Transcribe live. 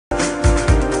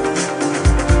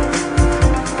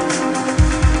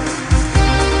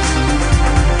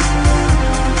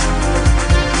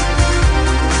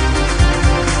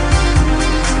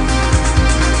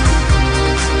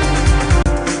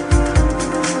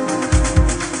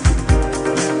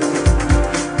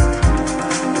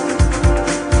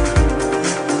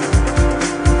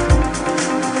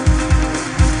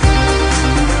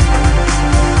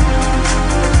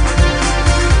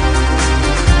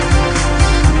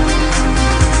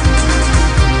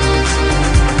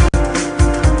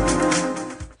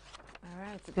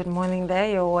morning there.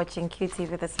 You're watching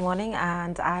QTV this morning,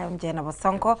 and I am Jenna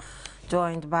Basonko,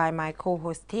 joined by my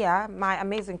co-host here, my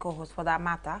amazing co-host for that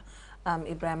matter,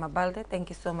 Ibrahim Abalde. Thank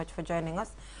you so much for joining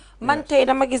us. Man, tay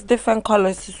dama gis different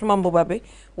colors ci suma mbuba bi,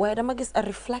 waaye dama gis a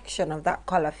reflection of that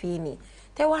color fii nii.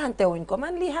 Te waxante wuñ ko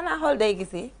man lii xanaa xool day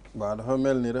gisee. Waaw dafa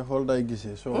mel ni rek xool day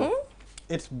gisee. So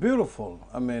it's beautiful.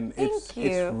 I mean, it's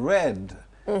red.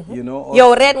 You know.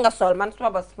 Yow red nga sol, man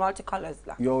suma bos multicolors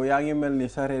la. Yow yaa ngi mel ni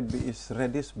sa red bi is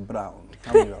reddish brown.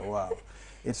 Xam nga waaw.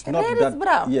 It's not that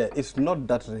brown. Yeah, it's not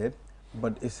that red,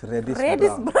 but it's reddish brown.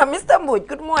 Reddish brown. Mr. Mbodj,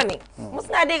 good morning. Mus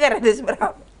nga dégg reddish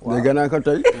brown. Dégg naa ko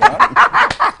tey.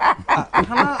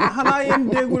 Xanaa yéen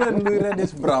déggu leen luy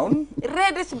reddish brown.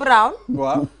 Reddish brown.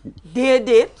 Waaw.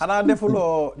 Déedéet. Xanaa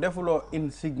defuloo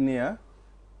insignia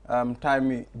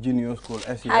time junior school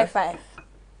SES. High five.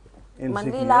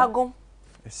 Man lii laa gëm.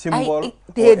 A symbol or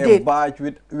a badge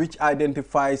which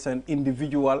identifies an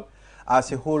individual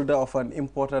as a holder of an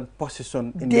important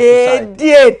position in the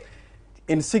society.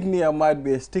 Insignia might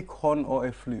be a stick, horn, or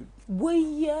a flute.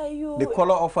 The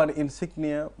color of an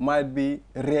insignia might be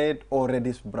red or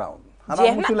reddish brown. Man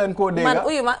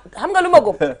uyu ma xam nga lu ma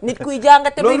gëm nit kuy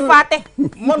jàngate duy faate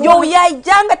yow yaay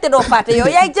jàngate doo faate yow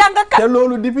yaay jàngakat te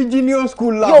loolu depuis junior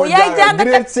school la yow yaay jàngakat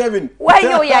grade 7 waay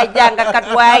yow yaay jàngakat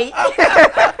waay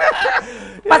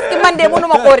parce que man de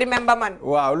mënuma ko remember man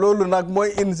waaw loolu nag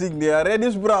mooy insignia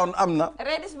reddish brown am na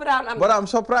but I'm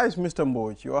surprised Mr.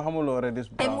 Mbodj yoo xamuloo reddish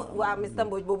brown waaw Mr.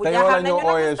 Mbodj boobu te jaaxal yow la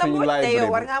ñu ooyee suñu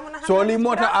library soo lii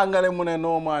moo tax angale mu ne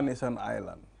no man is an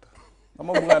island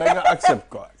dama bëgg rek nga accept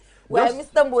ko waaye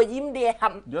Mr. Mbodj yim dee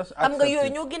xam nga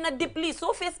yooyu ñoo gën a dépli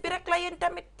soo fees bi rek la yéen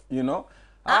tamit you know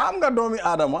am nga doomi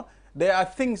Adama there are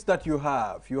things that you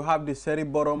have the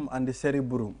cerebellum and the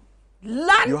cerebrum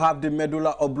you have the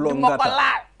medulla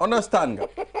oblongata understand nga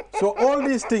so all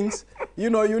these things you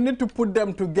know you need to put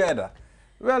them together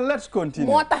well let's continue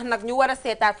moo tax nag ñu war a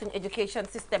seetaat suñu education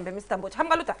system bi Mr. Mbodj xam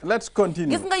nga lu tax let's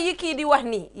continue gis nga yi kii di wax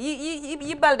nii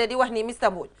yi Balde di wax nii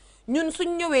Mr. Mbodj ñun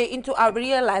suñ ñëwee into our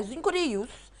real life suñ ko dee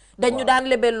use dañu daan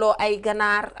lebelloo ay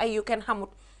ganaar ay yu kenn xamut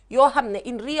yoo xam ne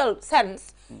in real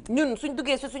sense ñun suñ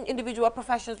duggee si suñ individual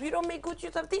professions we don't make good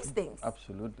use of these things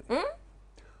absolutely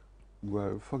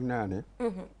waaw foog naa ne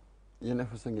yenn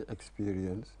façon ngi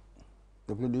experience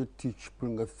daf la dee teach pour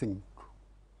nga think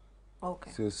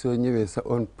okay so soo ñëwee sa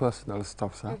own personal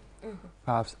stuff sax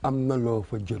perhaps am na loo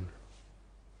fa jël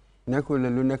nekkul ne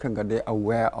lu nekk nga dee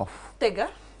aware of tega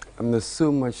and there's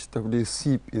so much stuff they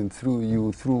seep in through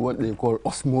you through what they call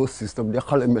osmosis.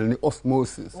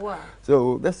 Osmosis. Wow.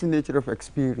 So that's the nature of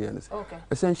experience. Okay.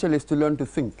 Essentially, it's to learn to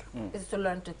think. It's to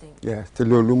learn to think. Yes, to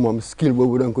learn skill we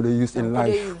wouldn't could use in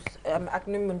life.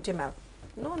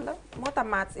 No, what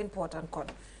maths important.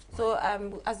 So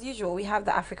as usual, we have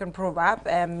the African proverb,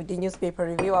 the newspaper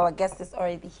review. Our guest is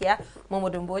already here,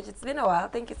 Momo Mbodj. It's been a while.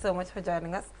 Thank you so much for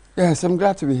joining us. Yes, I'm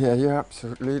glad to be here. You're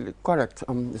absolutely correct.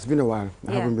 It's been a while.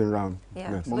 I haven't been around.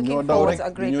 Yeah, yes. Looking forward to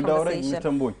a great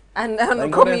conversation. And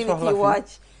on Community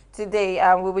Watch today,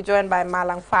 we'll be joined by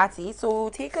Malang Fati. So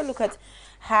we'll take a look at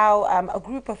how a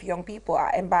group of young people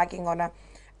are embarking on a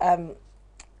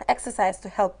exercise to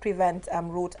help prevent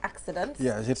road accidents.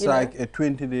 Yes, it's like a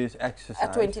 20 days exercise.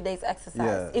 A 20 days exercise.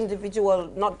 Yes.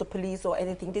 Individual, not the police or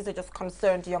anything. These are just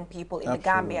concerned young people in the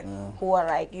Gambia who are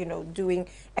like, you know, doing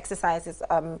exercises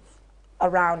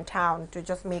around town to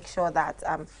just make sure that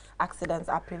accidents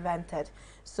are prevented.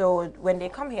 So when they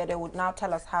come here, they would now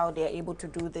tell us how they're able to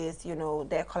do this, you know,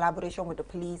 their collaboration with the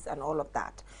police and all of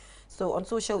that. So on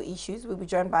social issues, we'll be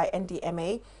joined by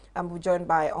NDMA. We're joined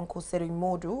by Uncle Sering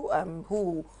Modu,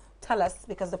 who tell us,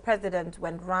 because the president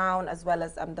went round, as well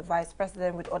as the vice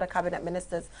president with other cabinet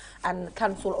ministers and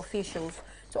council officials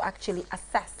to actually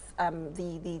assess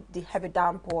the heavy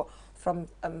downpour from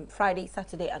Friday,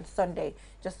 Saturday, and Sunday,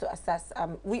 just to assess.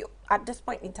 We at this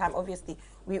point in time, obviously,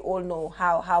 we all know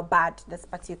how bad this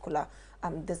particular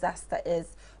disaster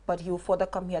is, but he will further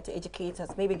come here to educate us,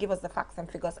 maybe give us the facts and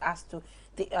figures as to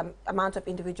the amount of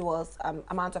individuals,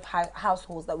 amount of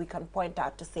households that we can point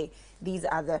out to say these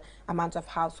are the amount of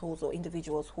households or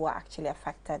individuals who are actually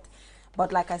affected.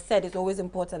 But like I said, it's always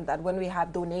important that when we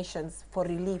have donations for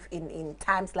relief in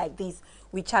times like these,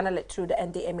 we channel it through the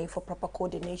NDMA for proper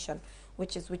coordination,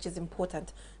 which is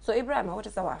important. So Ibrahim, what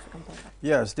is our African proverb?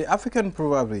 Yes, the African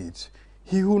proverb reads,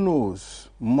 "He who knows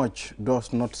much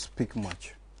does not speak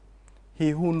much. He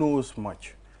who knows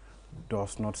much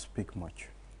does not speak much."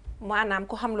 Manam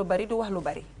ko xam lu bari du wax lu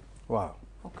bari. Wow.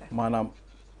 Okay.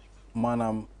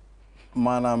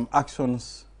 Manam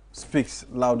actions speaks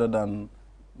louder than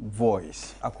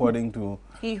voice, according to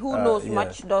he who knows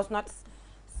much does not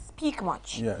speak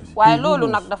much. Yes. While lolu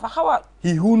nak dafa xawa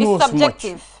he who knows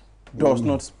subjective. much. does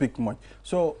not speak much.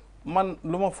 So man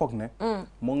luma foog ne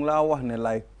mo ngi laa wax ne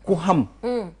like ku xam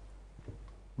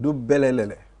du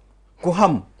belelele ku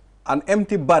xam an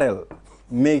empty barrel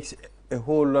makes a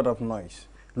whole lot of noise.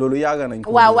 Loolu yaaga nañ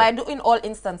ko. Waaw waaye du in all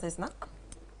instances nag.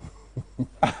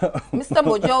 Mr.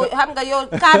 Mbodj yow xam nga yow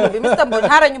kaddu bi Mr. Mbodj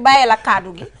xaaral ñu bàyyi la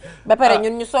kaddu gi ba pare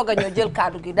ñun ñu soog a ñëw jël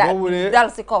kaddu gi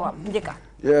dal si kawam njëkka.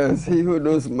 Yes, he who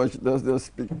knows much does not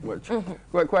speak much.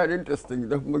 Quite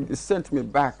interesting. It sent me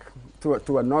back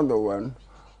to another one.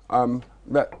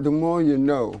 That the more you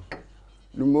know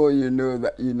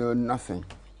that you know nothing.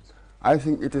 I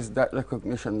think it is that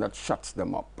recognition that shuts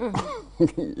them up.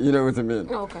 You know what I mean?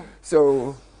 Okay.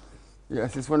 So,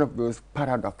 yes, it's one of those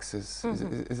paradoxes,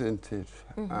 isn't it?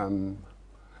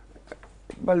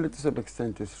 But to some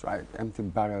extent, it's right. Empty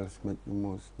barrels make the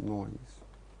most noise.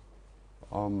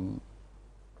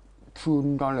 True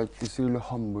knowledge is really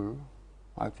humble.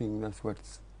 I think that's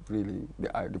what's really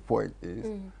the point is.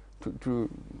 True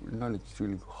knowledge is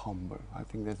really humble. I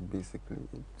think that's basically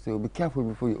it. So be careful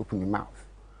before you open your mouth.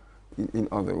 In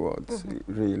other words,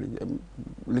 really,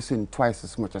 listen twice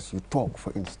as much as you talk,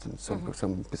 for instance.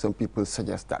 Some people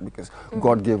suggest that because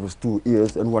God gave us 2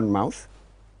 ears and 1 mouth.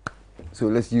 So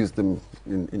let's use them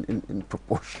in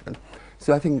proportion.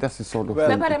 So I think that's the sort of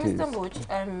thing But it is. Mr. Mbodj,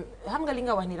 xam nga li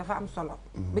nga wax ni dafa am solo.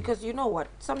 Because you know what?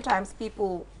 Sometimes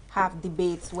people have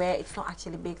debates where it's not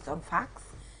actually based on facts.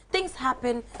 Things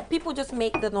happen, people just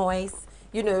make the noise,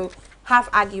 you know, have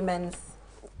arguments,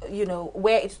 you know,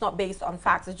 where it's not based on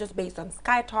facts, it's just based on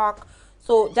Sky Talk.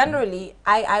 So generally,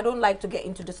 I don't like to get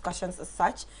into discussions as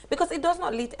such because it does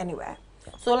not lead anywhere.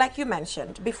 So like you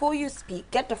mentioned, before you speak,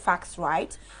 get the facts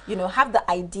right, you know, have the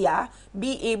idea,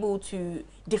 be able to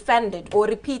defend it or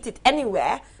repeat it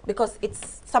anywhere because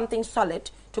it's something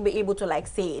solid to be able to like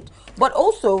say it. But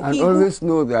also, and always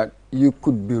know that you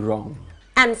could be wrong.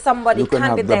 And somebody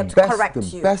can be there to correct you.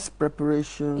 The best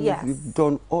preparation, yes. You've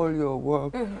done all your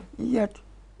work, yet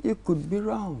you could be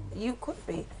wrong. You could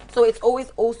be. So it's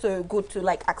always also good to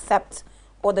like accept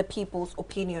other people's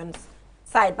opinions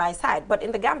side by side. But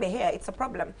in the Gambia here, it's a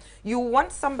problem. You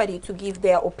want somebody to give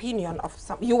their opinion of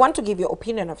you want to give your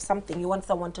opinion of something. You want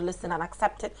someone to listen and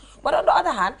accept it. But on the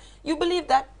other hand, you believe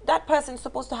that that person is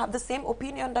supposed to have the same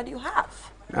opinion that you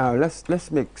have. Now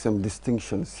let's make some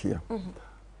distinctions here.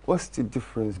 What's the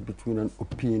difference between an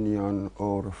opinion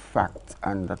or a fact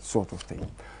and that sort of thing?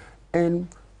 And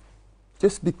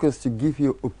just because you give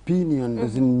your opinion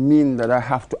doesn't mean that I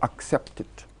have to accept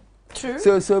it.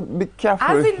 True. So be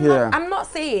careful here. I'm not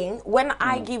saying when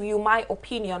I give you my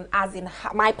opinion as in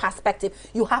my perspective,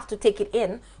 you have to take it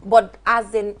in, but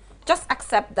as in just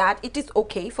accept that it is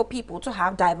okay for people to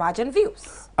have divergent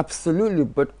views. Absolutely,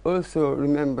 but also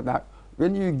remember that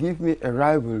when you give me a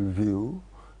rival view,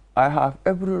 I have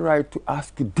every right to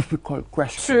ask you difficult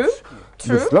questions. True,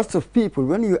 true. There's lots of people,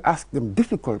 when you ask them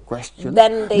difficult questions,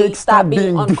 then they start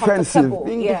being defensive.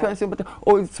 But,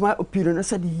 oh, it's my opinion. I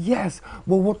said, yes,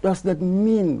 but what does that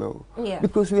mean, though? Yeah.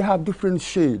 Because we have different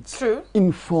shades. True.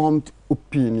 Informed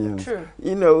opinions. True.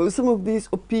 You know, some of these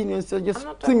opinions are just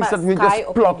things that we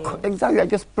just pluck. Exactly, I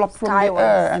just pluck from the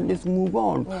air and just move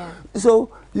on. Yeah. So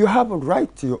you have a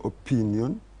right to your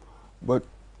opinion, but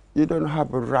you don't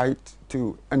have a right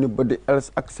to anybody else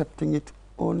accepting it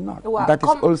or not. Well, that is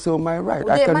also my right.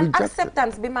 I can reject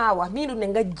acceptance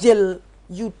it.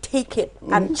 You take it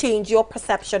and change your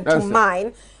perception to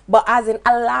mine, but as in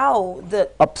allow the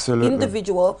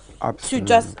individual to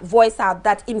just voice out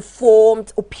that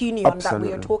informed opinion that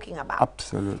we are talking about.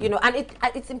 Absolutely. You know, and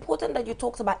it's important that you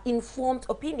talk about informed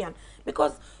opinion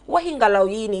because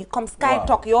wahingalawini come Sky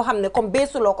Talk yo hamne come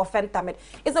besulok of fentamet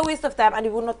is a waste of time and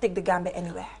it will not take the Gambia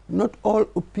anywhere. Not all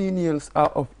opinions are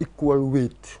of equal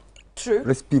weight. True.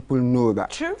 Let people know that.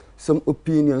 True. Some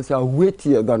opinions are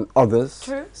weightier than others.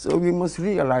 True. So we must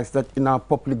realize that in our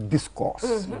public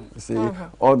discourse. See,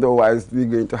 otherwise we're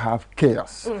going to have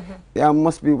chaos. There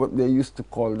must be what they used to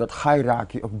call that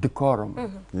hierarchy of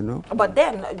decorum, you know. But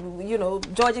then, you know,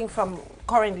 judging from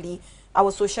currently our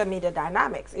social media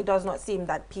dynamics, it does not seem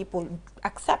that people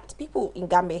in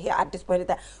Gambia here at this point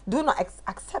that do not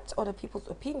accept other people's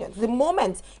opinions. The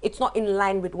moment it's not in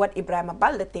line with what Ibrahim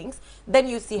Abalde thinks, then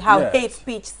you see how hate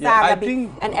speech, saga,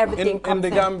 and everything comes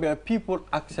in the Gambia, people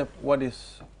accept what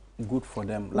is good for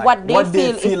them, like what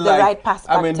they feel is the right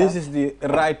perspective. I mean, this is the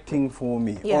right thing for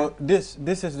me, or this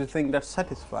is the thing that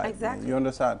satisfies me. You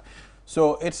understand?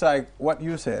 So it's like what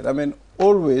you said. I mean,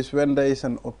 always when there is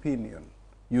an opinion,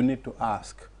 you need to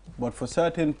ask. But for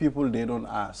certain people, they don't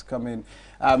ask. I mean,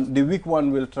 the weak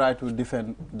one will try to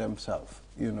defend themselves,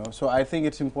 you know. So I think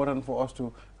it's important for us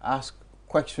to ask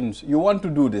questions. You want to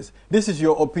do this. This is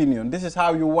your opinion. This is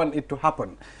how you want it to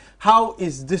happen. how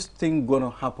is this thing going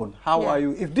to happen? How are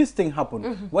you, if this thing happens,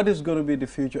 what is going to be the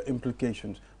future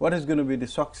implications? What is going to be the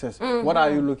success? What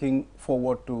are you looking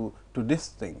forward to this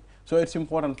thing? So it's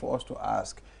important for us to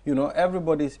ask, you know,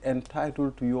 everybody is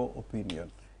entitled to your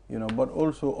opinion, you know, but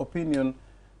also opinion,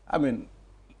 I mean,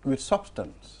 with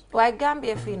substance. Why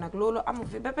Gambia fi nak lolo amu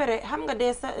fi ba pare xam nga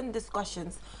there's certain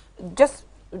discussions. Just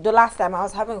the last time I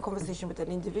was having a conversation with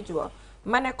an individual,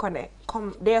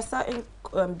 there are certain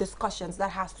discussions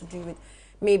that has to do with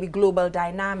maybe global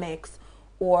dynamics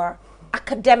or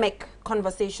academic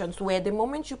conversations where the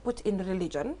moment you put in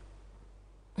religion,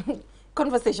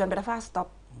 conversation better fast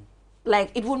stop.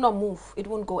 Like, it will not move, it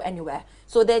won't go anywhere.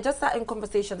 So there are just certain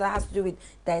conversations that has to do with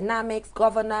dynamics,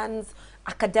 governance,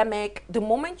 academic. The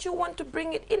moment you want to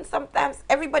bring it in, sometimes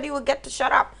everybody will get to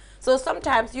shut up. So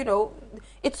sometimes, you know,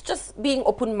 it's just being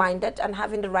open-minded and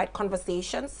having the right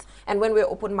conversations. And when we're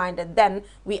open-minded, then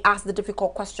we ask the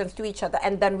difficult questions to each other,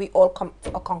 and then we all come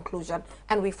to a conclusion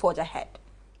and we forge ahead.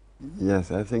 Yes,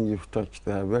 I think you've touched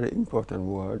a very important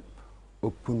word,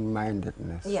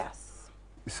 open-mindedness. Yes.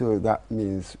 So that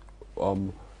means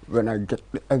when I get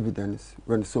the evidence,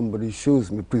 when somebody shows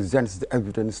me, presents the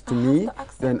evidence to me,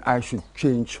 then I should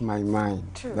change my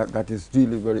mind. That is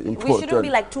really very important. We shouldn't be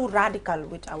like too radical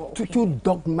with our opinion. Too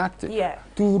dogmatic,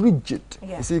 too rigid.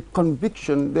 You see,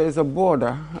 conviction, there's a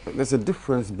border, there's a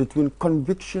difference between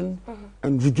conviction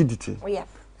and rigidity.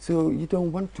 So you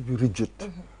don't want to be rigid.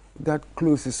 That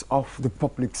closes off the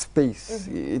public space.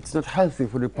 It's not healthy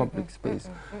for the public space.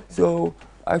 So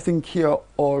I think here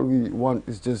all we want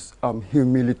is just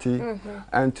humility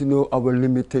and to know our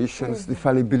limitations, the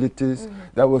fallibilities.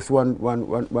 That was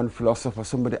one philosopher,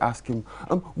 somebody asked him,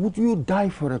 would you die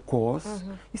for a cause?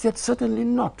 He said, certainly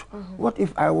not. What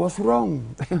if I was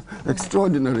wrong?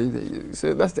 Extraordinary.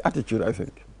 So that's the attitude, I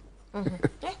think.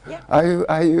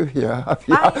 Are you here?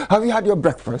 Have you had your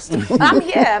breakfast? I'm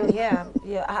here.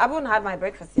 Yeah, I haven't had my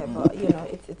breakfast yet, but you know,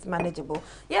 it's manageable.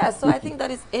 Yeah, so I think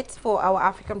that is it for our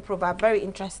African proverb. Very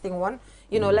interesting one.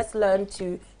 You know, let's learn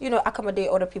to, you know, accommodate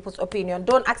other people's opinion.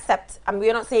 Don't accept, and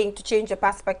we're not saying to change your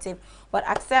perspective, but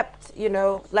accept, you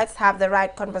know, let's have the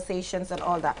right conversations and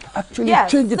all that. Actually,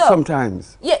 change it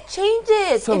sometimes. Yeah, change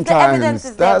it. Sometimes. If the evidence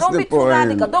is there, don't be too point.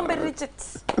 radical, don't be rigid.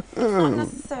 Not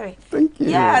necessary. Thank you.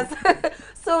 Yes.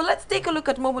 So let's take a look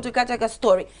at Momodu Gajaga's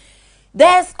story.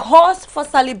 There's cause for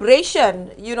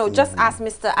celebration, you know, just as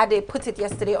Mr. Ade put it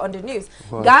yesterday on the news.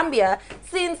 What? Gambia,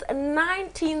 since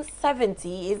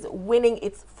 1970, is winning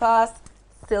its first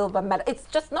silver medal. It's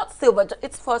just not silver,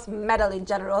 its first medal in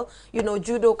general. You know,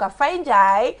 judoka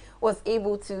Fainjai was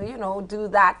able to, you know, do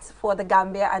that for the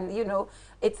Gambia, and, you know,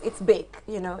 it's big,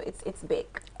 you know, it's big.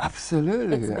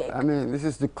 Absolutely. It's big. I mean, this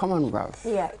is the Commonwealth.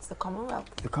 Yeah, it's the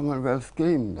Commonwealth. The Commonwealth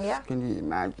Games. Yeah. Can you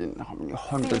imagine how many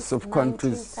hundreds Since of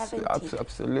countries? 1970.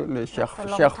 Absolutely.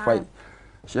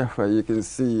 Sheikh Faye, you can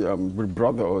see the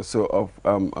brother also of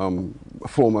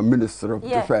former Minister of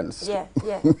Defense,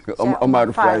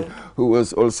 Omar Faye, who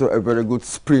was also a very good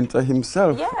sprinter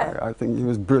himself. Yeah. I think he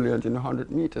was brilliant in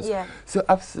 100 meters. Yeah. So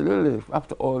absolutely,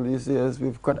 after all these years,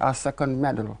 we've got our second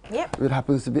medal. Yep. It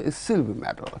happens to be a silver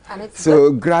medal. And it's so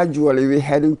good. Gradually, we're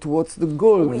heading towards the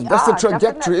gold. That's the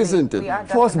trajectory, isn't it?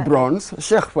 First bronze,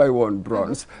 Sheikh Faye won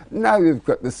bronze. Now we've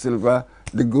got the silver.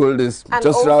 The gold is and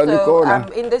just also, around the corner.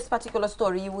 In this particular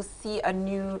story, you will see a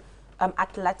new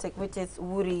athletic, which is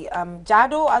Wuri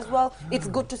Jado as well. It's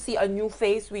good to see a new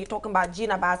face. We're talking about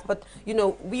Gina Bass, but you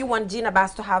know, we want Gina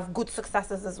Bass to have good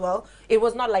successes as well. It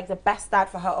was not like the best start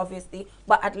for her, obviously,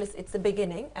 but at least it's the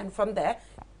beginning, and from there,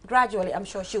 gradually, I'm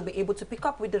sure she'll be able to pick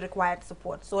up with the required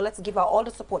support. So let's give her all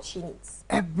the support she needs.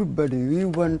 Everybody, we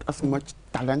want as much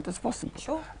talent as possible.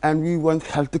 Sure. And we want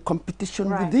healthy competition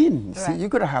within. See, you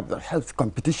got to have that healthy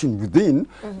competition within,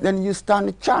 then you stand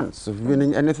a chance of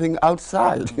winning anything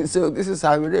outside. So this is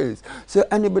how it is. So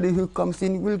anybody who comes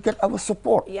in will get our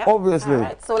support, obviously. All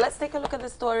right, so let's take a look at the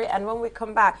story, and when we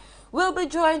come back, we'll be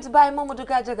joined by Momodu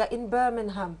Gajaga in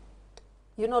Birmingham.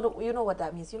 You know what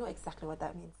that means. You know exactly what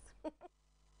that means.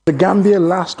 The Gambia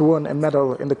last won a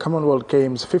medal in the Commonwealth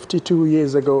Games 52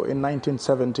 years ago in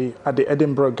 1970 at the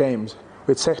Edinburgh Games,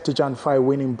 with Sheikh Tijan Faye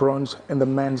winning bronze in the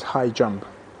men's high jump.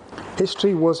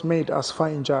 History was made as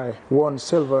Fainjai won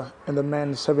silver in the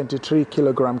men's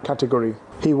 73-kilogram category.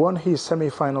 He won his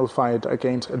semi-final fight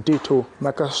against Dito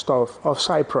Makastov of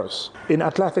Cyprus. In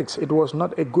athletics, it was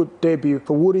not a good debut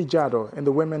for Wuri Jado in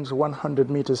the women's 100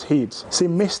 meters heats. She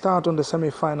missed out on the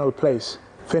semi-final place,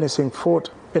 finishing fourth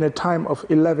in a time of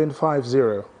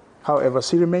 11:50. However,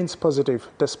 she remains positive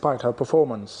despite her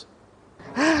performance.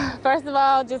 First of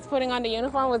all, just putting on the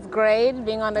uniform was great.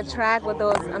 Being on the track with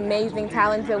those amazing,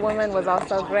 talented women was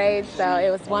also great. So it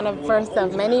was one of first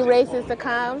of many races to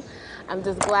come. I'm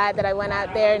just glad that I went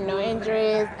out there, no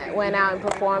injuries, went out and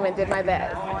performed and did my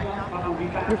best.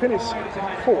 You finished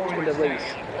fourth in the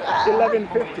race,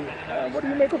 11:50. What do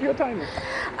you make of your timing?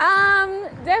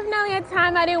 Definitely a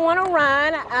time I didn't want to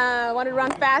run. I wanted to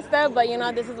run faster, but you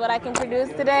know, this is what I can produce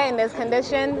today in this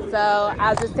condition, so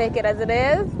I'll just take it as it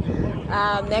is.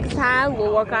 Next time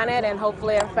we'll work on it and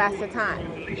hopefully a faster time.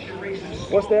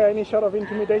 Was there any sort of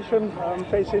intimidation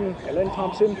facing Ellen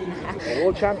Thompson, a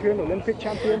world champion, Olympic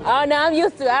champion? Oh no, I'm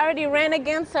used to it. I already ran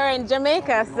against her in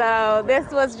Jamaica, so this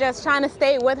was just trying to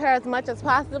stay with her as much as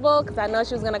possible because I know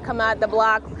she was going to come out the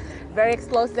blocks very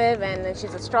explosive and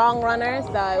she's a strong runner,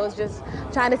 so it was just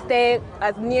trying to stay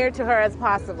as near to her as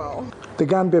possible. The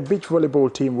Gambia beach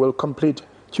volleyball team will complete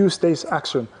Tuesday's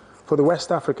action for the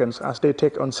West Africans as they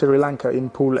take on Sri Lanka in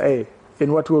Pool A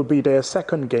in what will be their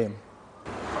second game.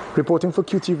 Reporting for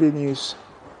QTV News.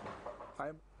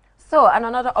 So, and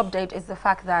another update is the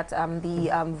fact that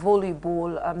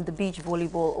the beach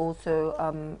volleyball also,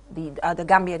 the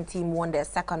Gambian team won their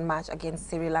second match against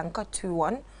Sri Lanka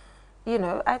 2-1. You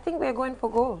know, I think we're going for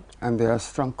gold. And they are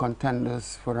strong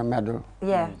contenders for a medal.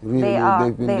 Yeah, really, they are.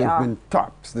 They've been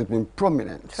tops, they've been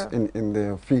prominent in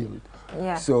their field.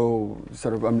 Yeah. So,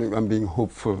 sort of, I'm being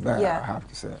hopeful there, I have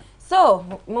to say. So,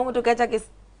 Mamadou Gadiaga is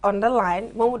on the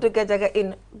line. Mamadou Gadiaga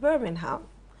in Birmingham.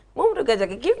 Mamadou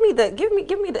Gadiaga, give me the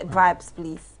vibes,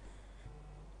 please.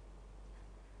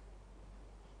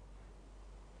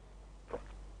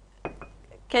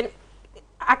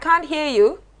 I can't hear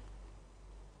you.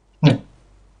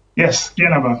 Yes,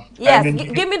 Geneva. Yes,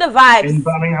 give me the vibes. In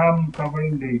Birmingham,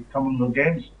 covering the Commonwealth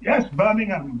Games. Yes,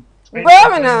 Birmingham.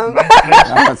 Birmingham.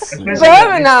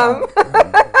 Birmingham.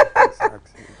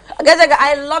 Gadiaga,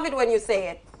 I love it when you say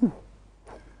it.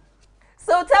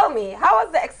 So tell me, how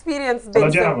has the experience been? Hello,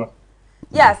 Geneva.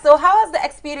 Yeah, so how has the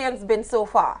experience been so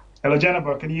far? Hello,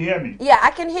 Geneva, can you hear me? Yeah,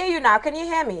 I can hear you now. Can you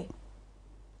hear me?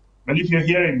 Well, if you're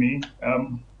hearing me,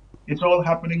 it's all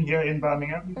happening here in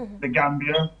Birmingham. The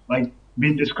Gambia, like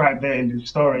being described there in the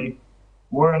story,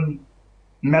 won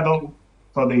medal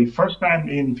for the first time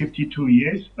in 52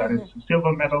 years. That is a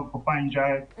silver medal for Fine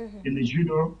Giant in the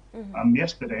judo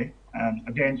yesterday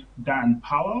against Dan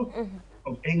Powell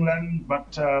of England.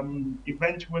 But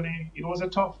eventually it was a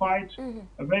tough fight,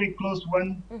 a very close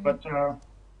one. But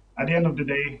at the end of the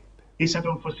day, he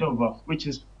settled for silver, which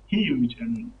is huge,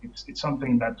 and it's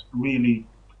something that's really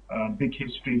big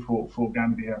history for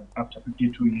Gambia after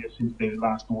 52 years since they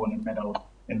last won a medal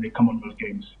in the Commonwealth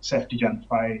Games, Seftijan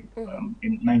Fai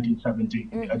in 1970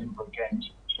 in the Edinburgh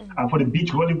Games. For the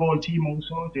beach volleyball team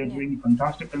also, they're doing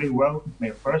fantastically well.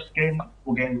 Their first game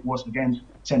was against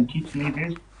St. Kitts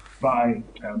Nevis by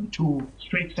 2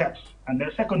 straight sets, and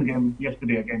their second game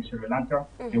yesterday against Sri Lanka,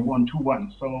 they won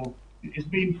 2-1. So it's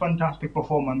been fantastic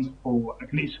performance for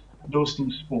at least those two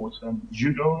sports,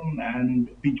 judo and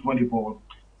beach volleyball.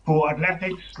 For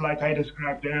athletics, like I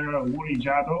described there, Wuri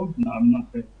Jado,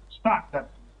 not the start that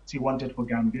she wanted for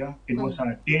Gambia. It was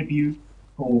her debut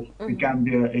for the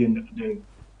Gambia in the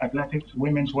athletics,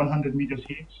 women's 100 meters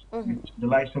heats. The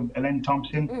likes of Ellen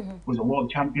Thompson, who was a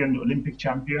world champion, Olympic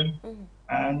champion,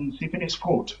 and she finished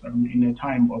fourth in a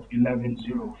time of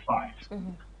 11:05.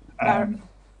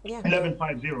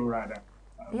 11:50 rather.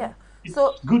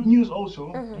 So good news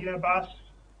also. Tia Bass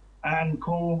and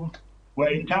co were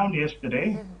in town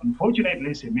yesterday.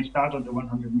 Unfortunately, she missed out on the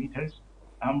 100 meters,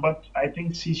 but I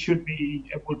think she should be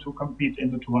able to compete in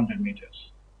the 200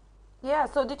 meters. Yeah,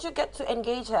 so did you get to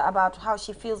engage her about how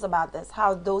she feels about this,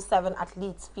 how those 7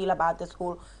 athletes feel about this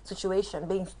whole situation,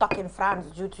 being stuck in France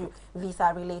due to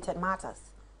visa-related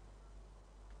matters?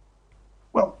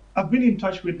 Well, I've been in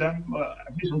touch with them,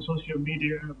 at least on social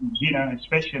media, Gina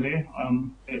especially.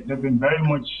 They've been very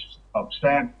much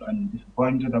upset and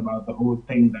disappointed about the whole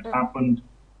thing that happened.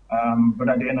 But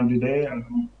at the end of the day,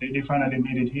 they finally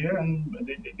made it here, and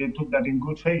they took that in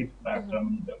good faith, that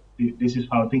this is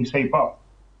how things shape up.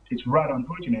 It's rather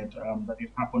unfortunate that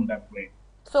it happened that way.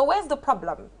 So where's the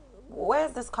problem?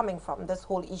 Where's this coming from, this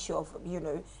whole issue of, you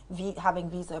know, having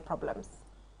visa problems?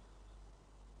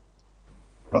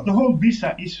 But the whole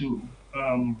visa issue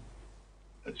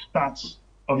starts,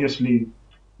 obviously,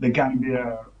 the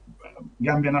Gambia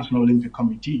National Olympic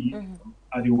Committee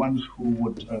are the ones who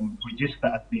would register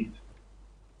athletes.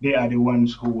 They are the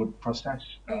ones who would process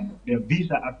their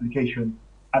visa application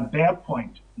at their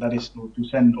point. That is to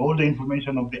send all the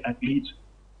information of the athletes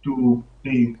to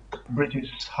the British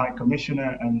High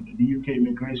Commissioner and the UK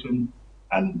Immigration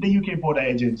and the UK Border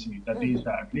Agency, that these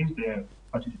are athletes, their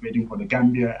participating for the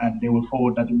Gambia, and they will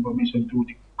forward that information to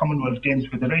the Commonwealth Games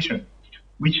Federation,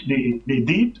 which they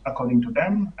did according to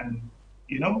them, and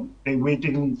they're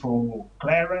waiting for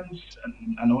clearance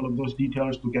and all of those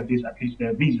details to get these athletes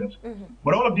their visas.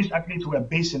 But all of these athletes were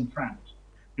based in France.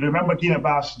 You remember Gina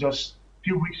Bass just a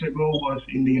few weeks ago was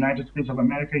in the United States of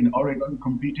America, in Oregon,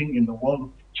 competing in the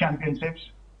World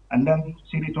Championships, and then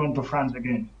she returned to France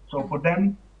again. So for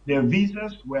them, their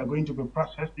visas were going to be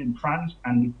processed in France,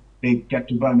 and they get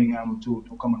to Birmingham to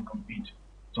come and compete.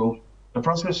 So the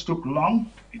process took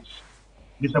long. It's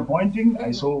disappointing.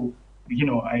 I saw,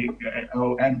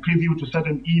 and preview to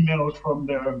certain emails from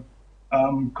the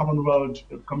Commonwealth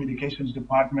Communications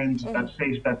Department that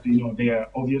says that they are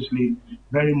obviously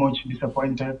very much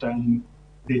disappointed, and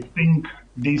they think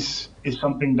this is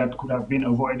something that could have been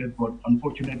avoided, but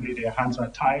unfortunately their hands are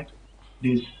tied.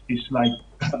 This is like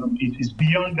it is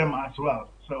beyond them as well.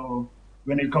 So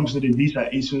when it comes to the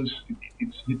visa issues,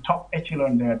 it's the top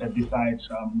echelon there that decides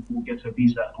who gets a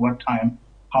visa at what time,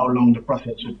 how long the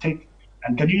process should take.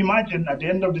 And can you imagine, at the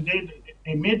end of the day,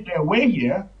 they made their way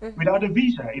here without a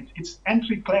visa. It's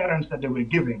entry clearance that they were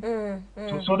giving.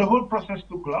 So the whole process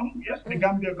took long. Yes, the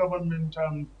Gambia government,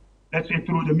 let's say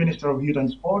through the Minister of Youth and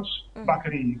Sports,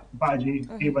 Bakari Baji,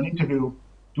 gave an interview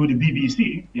to the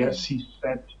BBC. Yes, he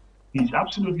said he's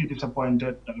absolutely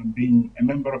disappointed being a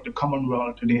member of the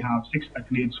Commonwealth. They have 6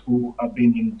 athletes who have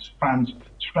been in France,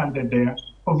 stranded there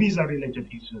for visa-related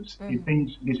issues. He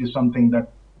thinks this is something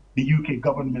that the UK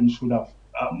government should have,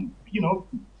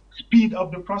 speed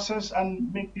up the process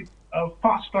and make it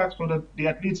fast track so that the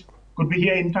athletes could be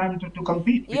here in time to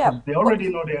compete. Because they already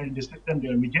know they're in the system,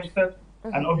 they're registered,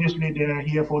 and obviously they're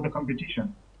here for the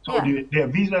competition. So their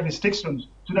visa restrictions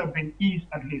should have been eased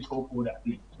at least for the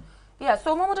athletes. Yeah,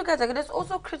 so Mamadou Gadiaga, there's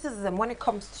also criticism when it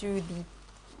comes to the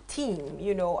team,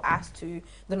 as to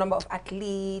the number of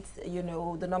athletes,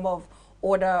 the number of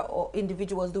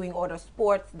individuals doing other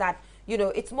sports, that,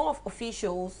 it's more of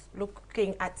officials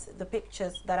looking at the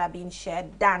pictures that are being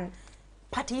shared than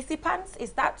participants.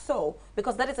 Is that so?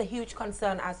 Because that is a huge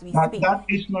concern as we speak. That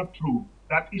is not true.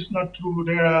 That is not true.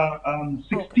 There are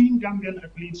 16 Gambian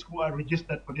athletes who are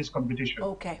registered for this competition.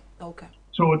 Okay.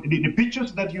 So the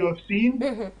pictures that you have seen,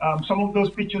 some of those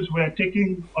pictures were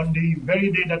taken on the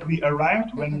very day that we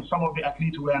arrived, when some of the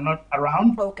athletes were not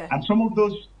around. And some of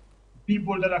those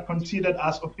people that are considered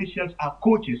as officials are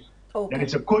coaches. There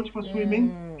is a coach for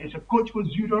swimming, there's a coach for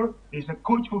judo, there's a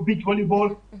coach for beach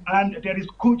volleyball, and there is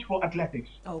coach for athletics.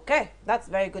 Okay, that's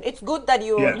very good. It's good that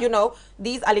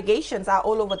these allegations are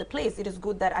all over the place. It is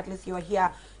good that at least you are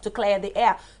here to clear the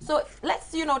air. So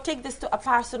let's, take this to a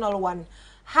personal one.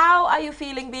 How are you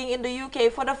feeling being in the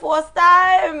UK for the first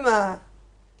time?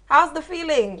 How's the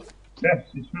feeling? Yes,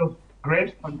 it feels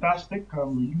great, fantastic.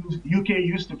 UK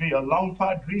used to be a long,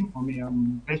 far dream for me.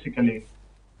 Basically,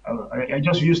 I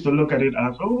just used to look at it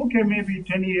as, okay, maybe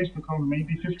 10 years to come,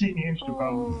 maybe 15 years to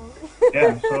come.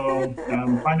 Yeah, so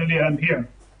finally I'm here,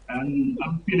 and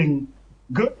I'm feeling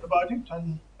good about it,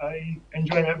 and I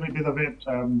enjoy every bit of it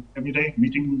every day,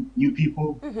 meeting new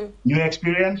people, new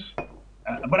experience.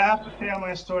 But I have to share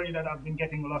my story that I've been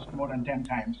getting lost more than 10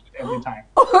 times every time.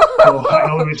 So I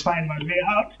always find my way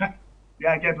out.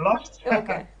 I get lost.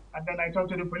 Okay. And then I talked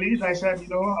to the police. I said,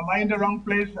 am I in the wrong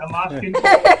place? I'm asking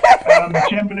for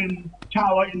Chamberlain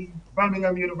Tower in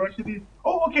Birmingham University.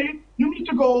 Oh, okay. You need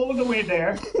to go all the way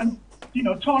there and,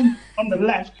 turn on the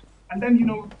left, and then,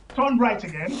 turn right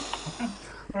again.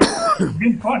 It's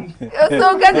been fun.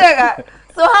 So, Gadiaga,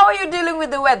 so how are you dealing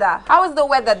with the weather? How is the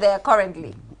weather there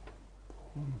currently?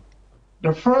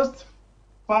 The first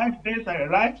 5 days I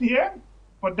arrived here,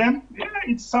 for them,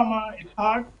 it's summer, it's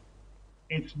hot.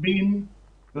 It's been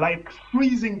like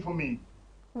freezing for me.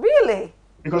 Really?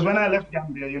 Because when I left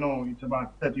Gambia, it's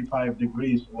about 35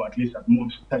 degrees, or at least at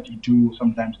most 32,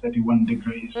 sometimes 31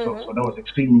 degrees. So that was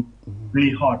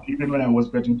extremely hot. Even when I was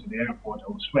getting to the airport,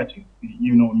 I was sweating.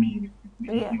 You know me.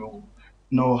 You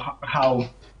know how,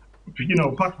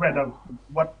 hot weather,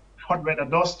 what hot weather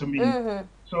does to me.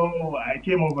 So I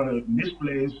came over this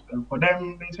place. For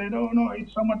them, they said, oh, no,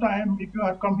 it's summertime. If you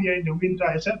had come here in the winter,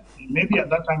 I said, maybe at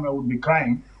that time I would be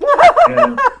crying.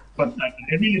 But I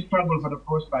really struggled for the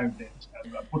first 5 days.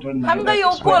 I put on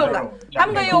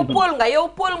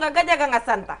Gadiaga nga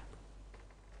santa.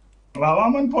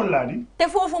 Man Polladi. Te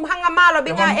fofum hanga malo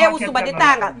bi nga ewu suba di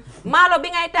tangal. Malo bi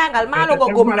ngay tangal, malo go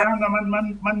gom la.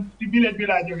 Man ci village bi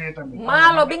la joge tamit.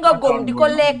 Malo bi nga gom di ko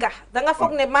lekka. Da nga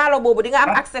fogg ne malo bobu di nga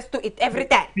am access to it every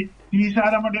time. Fi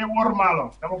sa dama de wor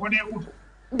malo. Dama ko de ut.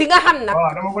 Di nga xam nak.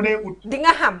 Waaw, dama ko de ut. Di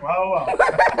nga xam. Waaw.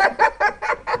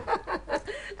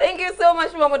 Thank you so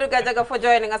much, Mamadou Gadiaga, for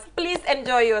joining us. Please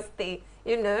enjoy your stay,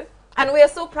 And we are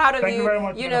so proud of Thank you very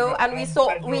much, you know, and we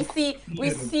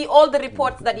see all the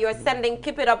reports that you are sending.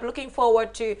 Keep it up. Looking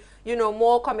forward to, you know,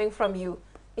 more coming from you,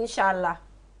 inshallah.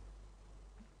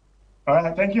 All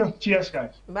right, thank you. Cheers,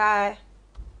 guys. Bye.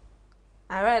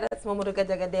 All right, that's Mamadou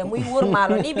Gajaga there. Muy wóor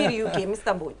malo ni biir UK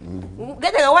Mr. Mbodj.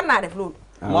 Gajaga war naa def loolu.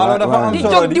 Malo dafa am di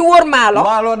solo jóg di wóor malo.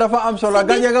 Malo dafa am solo.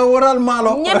 Gajaga wóoral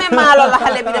malo. ñeme malo la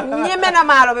xale bi def ñeme na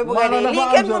malo bi bu ga dee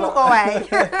lii kenn mënu ko waay.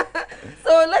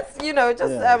 So let's, you know,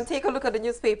 just take a look at the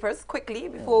newspapers quickly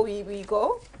before we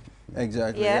go.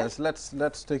 Exactly. Yes.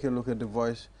 Let's take a look at The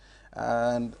Voice,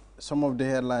 and some of the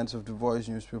headlines of The Voice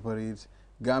newspaper reads: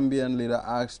 Gambian leader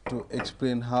asked to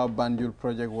explain how Banjul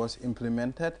project was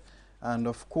implemented. And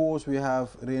of course, we have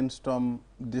rainstorm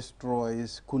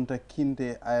destroys Kunta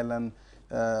Kinte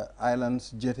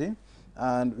Island's jetty.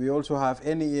 And we also have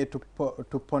NEA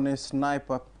to punish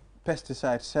sniper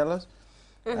pesticide sellers.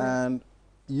 And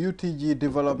UTG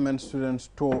development students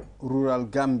to rural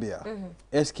Gambia.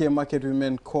 SK Market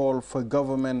women call for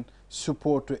government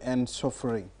support to end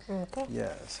suffering.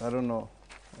 Yes, I don't know.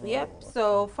 Yep.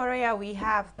 So, Faria, we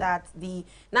have that the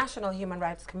National Human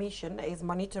Rights Commission is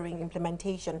monitoring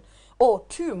implementation, or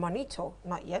to monitor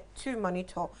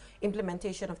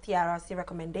implementation of TRRC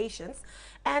recommendations,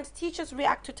 and teachers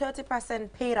react to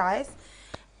 30% pay rise,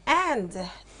 and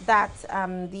that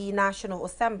the National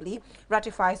Assembly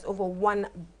ratifies over 1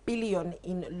 billion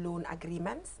in loan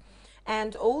agreements.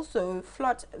 And also,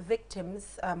 flood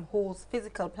victims holds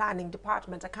physical planning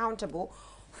department accountable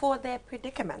for their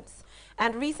predicaments.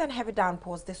 And recent heavy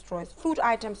downpours destroys food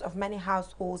items of many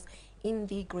households in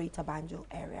the Greater Banjul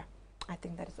area. I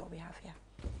think that is all we have here.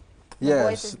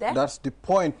 Yes, that's the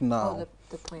point now. Oh,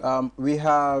 the point. We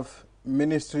have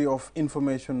Ministry of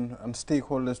Information and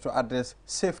stakeholders to address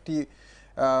safety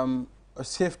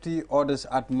orders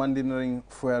at Mandinering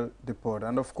Fuel Depot.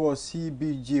 And of course,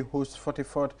 CBG hosts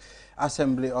 44th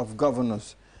Assembly of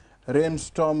Governors.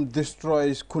 Rainstorm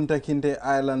destroys Kunta Kinte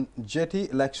Island jetty.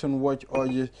 Election Watch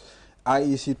urges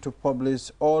IEC to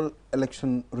publish all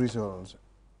election results.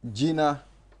 Gina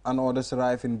and others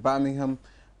arrive in Birmingham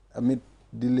amid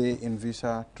delay in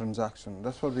visa transaction.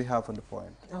 That's what we have on the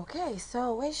point. Okay,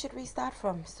 so where should we start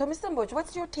from? So, Mr. Mbodj,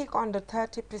 what's your take on the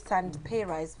 30% pay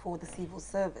rise for the civil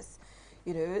service?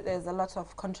 You know, there's a lot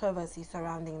of controversy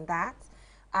surrounding that,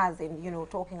 as in, you know,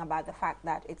 talking about the fact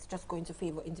that it's just going to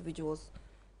favor individuals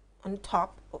on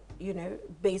top, you know,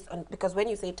 based on, because when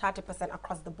you say 30%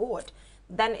 across the board,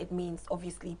 then it means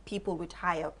obviously people with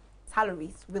higher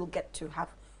salaries will get to have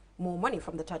more money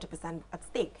from the 30% at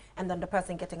stake, and then the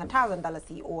person getting $1,000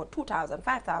 fee or 2,000,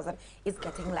 5,000 is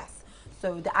getting less.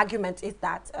 So the argument is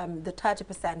that the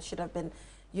 30% should have been,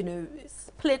 you know,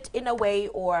 split in a way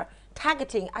or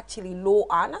targeting actually low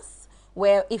earners,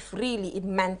 where if really it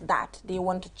meant that they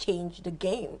want to change the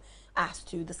game as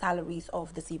to the salaries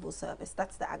of the civil service.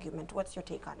 That's the argument. What's your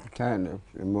take on it? Kind of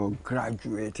a more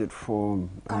graduated form.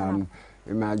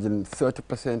 Imagine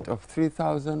 30% of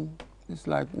 3,000 is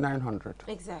like 900.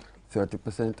 Exactly.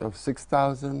 30% of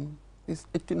 6,000 is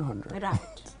 1,800. Right.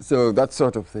 So that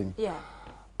sort of thing. Yeah.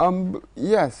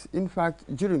 Yes, in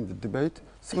fact, during the debate,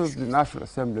 some of the National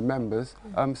Assembly members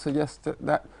suggested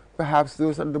that perhaps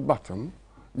those at the bottom,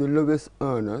 the lowest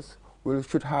earners,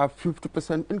 should have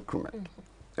 50% increment.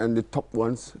 And the top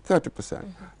ones 30%.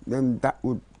 Then that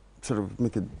would sort of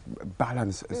make it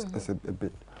balance as a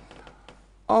bit.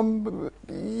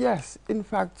 Yes, in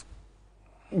fact,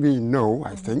 we know,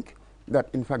 I think, that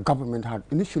in fact government had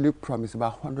initially promised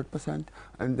about 100%,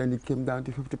 and then it came down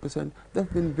to 50%. There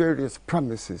have been various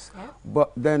promises,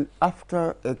 but then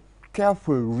after a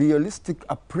careful, realistic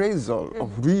appraisal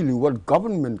of really what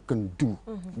government can do,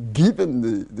 given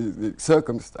the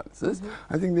circumstances,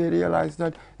 I think they realized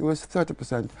that it was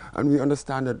 30%. And we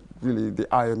understand that really the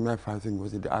IMF, I think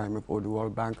was it the IMF or the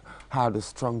World Bank, had a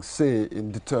strong say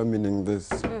in determining this,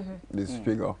 this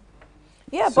figure.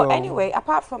 Yeah, so, but anyway,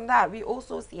 apart from that, we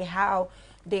also see how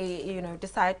they, you know,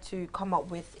 decide to come up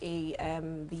with a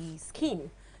the scheme.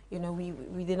 You know, we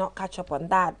did not catch up on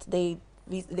that. They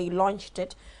launched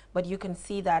it, but you can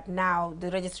see that now the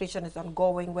registration is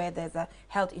ongoing, where there's a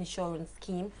health insurance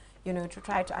scheme, you know, to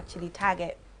try to actually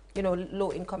target, you know,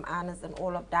 low-income earners and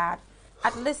all of that.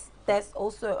 At least there's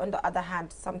also, on the other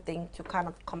hand, something to kind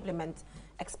of complement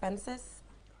expenses.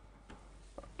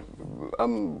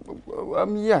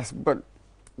 Yes, but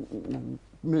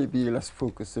maybe let's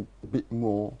focus a bit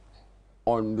more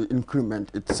on the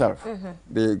increment itself.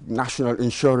 The national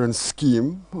insurance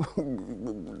scheme,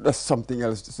 that's something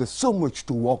else. There's so much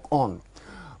to work on.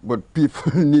 But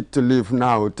people need to live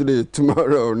now, today,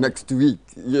 tomorrow, next week,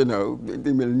 you know.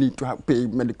 They will need to pay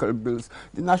medical bills.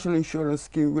 The national insurance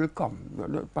scheme will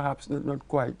come, perhaps not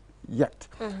quite yet.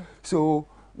 So,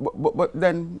 but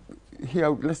then here,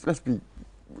 let's be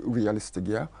realistic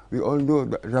here. We all know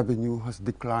that revenue has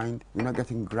declined. We're not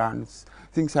getting grants.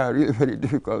 Things are really very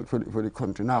difficult for the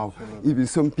country now. Absolutely. Even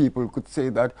some people could say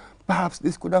that perhaps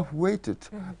this could have waited.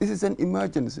 This is an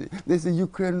emergency. There's a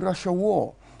Ukraine-Russia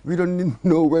war. We don't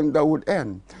know when that would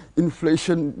end.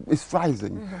 Inflation is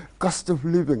rising. Cost of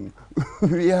living.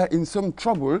 We are in some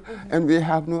trouble, and we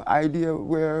have no idea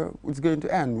where it's going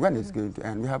to end, when it's going to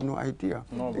end. We have no idea.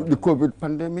 The COVID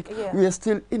pandemic, we are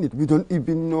still in it. We don't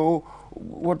even know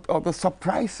what other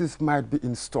surprises might be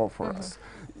in store for us.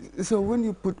 So when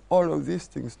you put all of these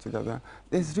things together,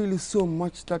 there's really so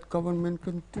much that government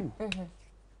can do.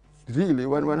 Really,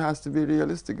 one has to be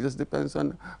realistic. It just depends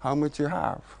on how much you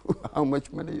have, how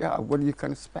much money you have, what you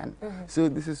can spend. So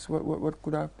this is what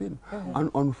could have been. And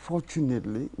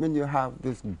unfortunately, when you have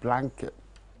this blanket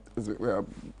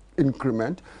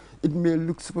increment, it may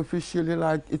look superficially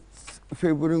like it's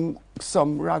favoring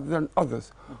some rather than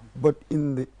others. But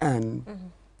in the end,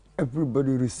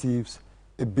 everybody receives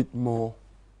a bit more.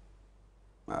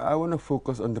 I want to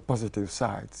focus on the positive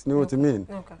sides. You know what I mean?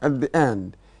 At the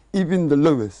end, even the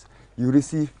lowest, you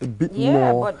receive a bit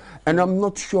more. And I'm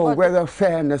not sure whether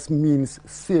fairness means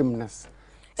sameness.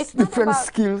 It's different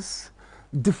skills,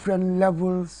 different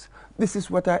levels. This is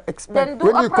what I expect. Then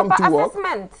do when you come to work.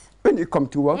 When you come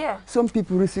to work, some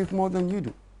people receive more than you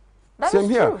do.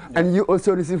 Same here. True. And you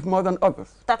also receive more than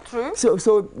others. That's true.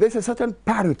 So there's a certain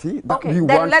parity that we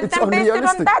want. Let them base it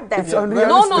on that then. It's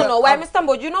unrealistic. No. Why, Mr.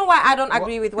 Mbo, you know why I don't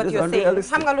agree with what you're saying?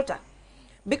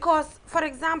 Because, for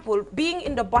example, being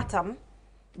in the bottom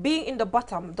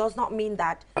does not mean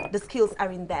that the skills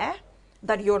are in there,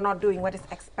 that you're not doing what is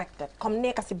expected.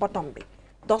 Bottom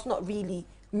does not really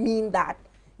mean that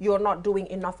you're not doing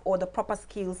enough or the proper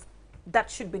skills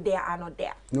that should be there are not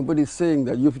there. Nobody's saying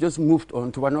that. You've just moved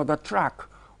on to another track.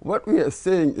 What we are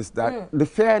saying is that the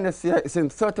fairness here is in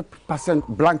 30%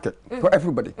 blanket for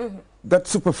everybody. That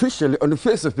superficially, on the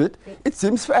face of it, it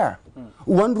seems fair.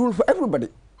 One rule for everybody.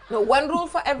 No, one rule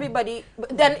for everybody.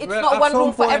 Then it's not one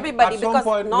rule for everybody because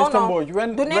one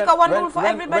rule for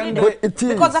everybody.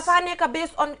 Because if I neka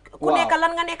based on kuneka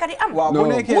lan nga neka di am.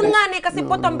 Mun nga neka si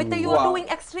bottom bit you're doing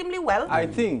extremely well. I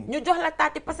think you just like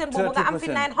 30% bobu nga am fi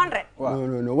 900.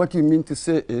 No. What you mean to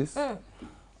say is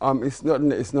it's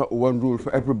not one rule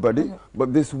for everybody,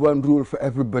 but this one rule for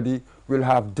everybody will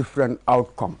have different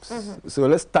outcomes. So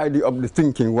let's tidy up the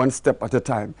thinking one step at a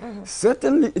time.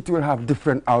 Certainly it will have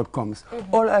different outcomes.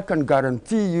 All I can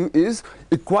guarantee you is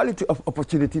equality of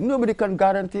opportunity. Nobody can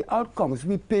guarantee outcomes.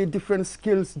 We pay different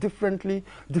skills differently,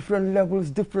 different levels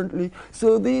differently.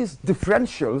 So these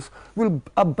differentials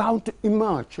are bound to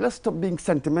emerge. Let's stop being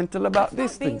sentimental about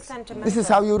these things. This is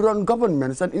how you run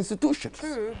governments and institutions.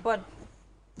 True, but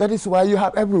that is why you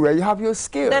have everywhere, you have your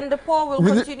scale. Then the poor will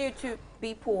continue to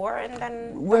be poor and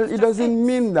then... Well, it doesn't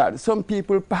mean that. Some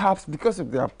people, perhaps because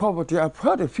of their poverty, I've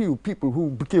heard a few people who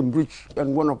became rich,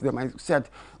 and one of them I said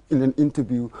in an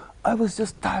interview, I was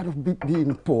just tired of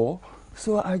being poor,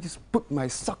 so I just put my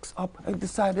socks up and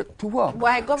decided to work.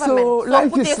 Why government? So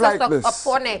life is like this.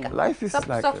 Life is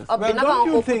like this. Well,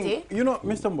 don't you think, you know,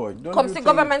 Mr. Boyd, don't you think...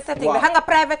 government setting, hanga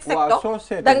private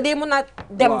sector, dang di mo na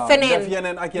dem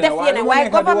fenen. Why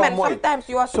government, sometimes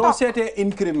you are stuck. So set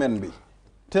increment be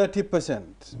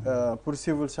 30% for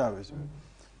civil service.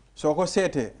 So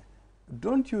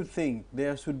don't you think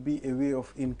there should be a way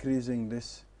of increasing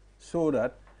this so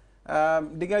that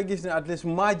diga gis at least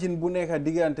margin bu neka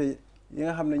digante yi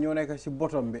nga xamne ñoo nekk ci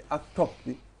bottom bi ak top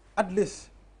bi at least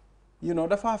you know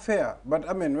dafa fair. But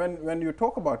I mean when you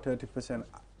talk about 30%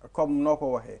 comme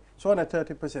noko waxe so na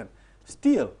 30%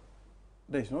 still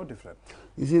there is no difference.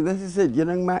 You see, this is it.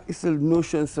 It's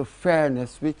notions of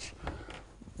fairness which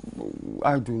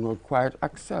I do not quite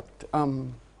accept.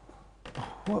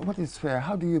 What is fair?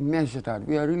 How do you measure that?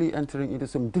 We are really entering into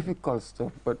some difficult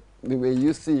stuff, but the way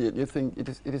you see it, you think it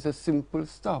is a simple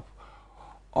stuff.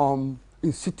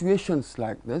 In situations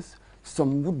like this,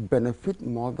 some would benefit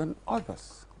more than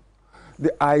others.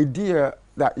 The idea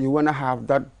that you want to have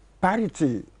that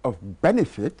parity of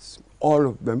benefits, all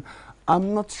of them,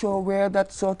 I'm not sure where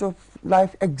that sort of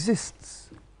life exists.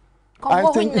 I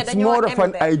think it's more of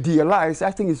an idealized,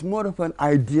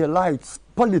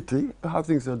 polity, how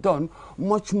things are done,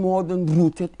 much more than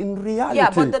rooted in reality.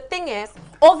 Yeah, but the thing is,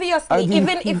 obviously,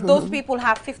 even if those people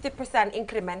have 50%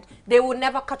 increment, they will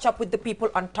never catch up with the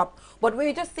people on top. But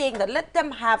we're just saying that let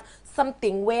them have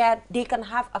something where they can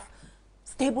have a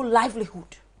stable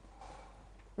livelihood.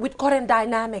 with current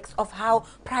dynamics of how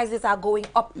prices are going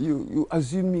up. You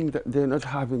assuming that they're not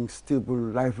having stable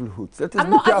livelihoods.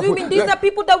 I'm not assuming. These are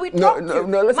people that we talk to.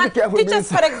 No, let's be careful.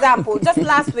 Teachers, for example, just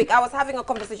last week I was having a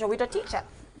conversation with a teacher.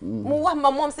 My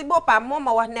mom si bopa, mom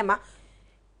wa nema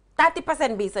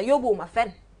 30% bisa yobu ma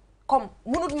fen. Comme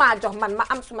munut ma jox man ma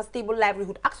am suma stable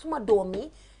livelihood ak suma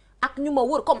domi ak ñuma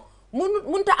wër comme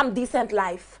munta am decent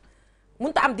life.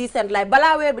 Munta am decent life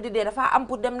bala weer bi di dee dafa am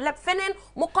pour dem leb feneen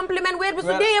mu complement weer bi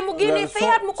su dee mu génnee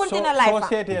fayaat mu continuer life soo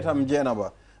seetee tam jeena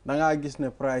ba da ngaa gis ne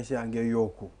price yaa ngi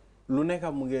yokku lu nekk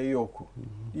mu ngi yokku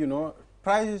you know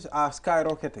prices are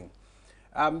skyrocketing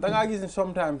da ngaa gis ne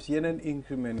sometimes yeneen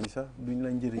increment yi sax duñ la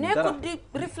njëriñ dara nekkul di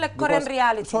reflect current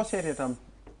reality soo seetee tam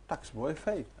tax booy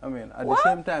fay I mean at the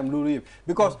same time loolu yëpp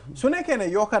because su nekkee ne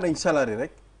yokka nañ salary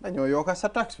rek dañoo yokka sa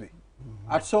tax bi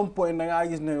at some point da ngaa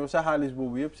gis ne yow sa xaalis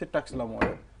boobu yëpp si tax la moo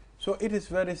dem so it is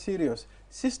very serious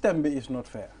system bi is not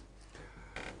fair.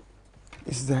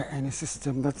 Is there any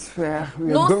system that's fair?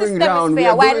 No system is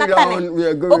fair. Why not?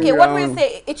 Okay, what we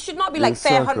say, it should not be like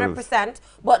fair 100%,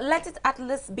 but let it at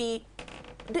least be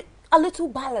a little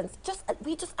balance.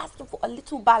 We just asking for a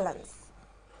little balance,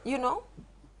 you know?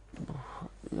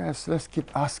 Yes, let's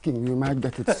keep asking. We might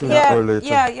get it sooner or later.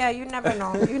 Yeah, you never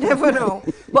know. You never know.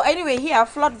 But anyway, here,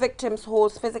 flood victims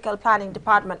holds physical planning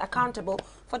department accountable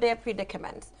for their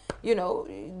predicaments. You know,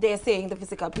 they're saying the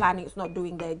physical planning is not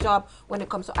doing their job when it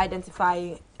comes to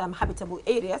identifying habitable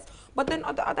areas. But then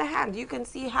on the other hand, you can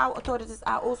see how authorities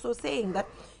are also saying that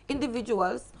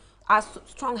individuals are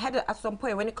strong-headed at some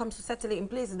point when it comes to settling in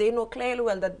places. They know clearly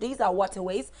well that these are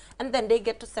waterways, and then they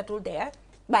get to settle there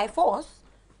by force,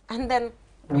 and then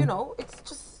you know, it's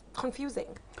just confusing.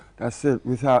 That's it,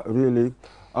 without really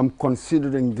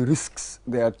considering the risks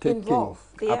they are taking. Involved,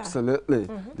 yeah. Absolutely.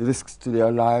 The risks to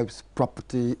their lives,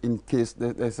 property, in case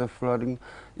there's a flooding.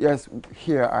 Yes,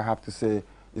 here I have to say,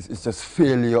 it's just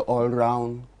failure all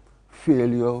round.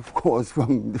 Failure, of course,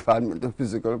 from the Department of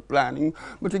Physical Planning,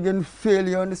 but again,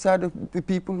 failure on the side of the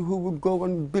people who would go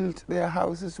and build their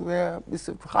houses where there's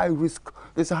a high risk.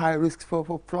 There's a high risk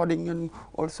for flooding and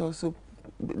all sorts of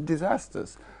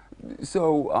disasters.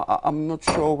 So I'm not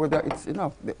sure whether it's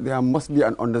enough. There must be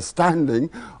an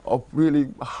understanding of really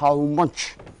how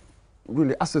much,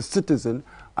 really as a citizen,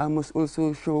 I must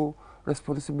also show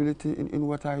responsibility in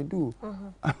what I do.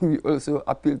 And we also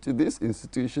appeal to these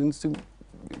institutions to,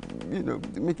 you know,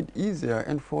 make it easier,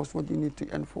 enforce what you need to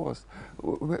enforce.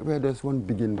 Where does one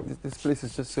begin? This place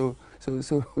is just so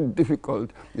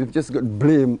difficult. You've just got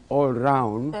blame all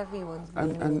around. Everyone's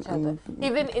blaming each other.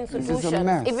 Even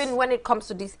institutions, even when it comes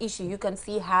to this issue, you can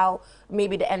see how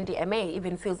maybe the NDMA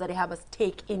even feels that they have a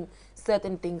stake in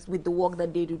certain things with the work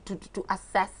that they do to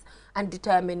assess and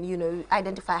determine, you know,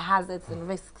 identify hazards and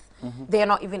risks. They are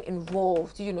not even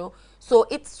involved, you know. So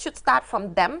it should start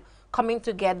from them coming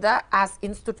together as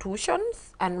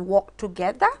institutions and work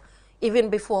together, even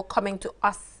before coming to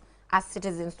us as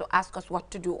citizens to ask us what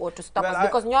to do or to stop us.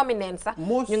 Because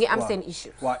I'm saying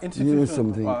issues. You know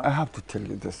something, I have to tell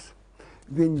you this.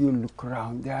 When you look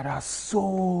around, there are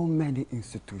so many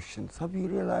institutions. Have you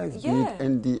realized? Yeah.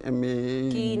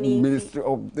 NDMA, Ministry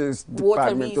of this,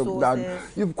 Department of that.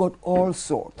 You've got all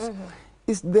sorts.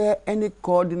 Is there any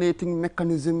coordinating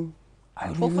mechanism? I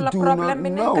really do not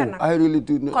know. I really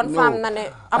do not know.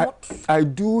 I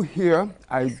do hear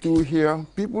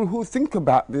people who think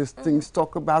about these things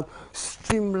talk about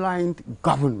streamlined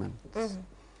government.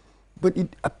 But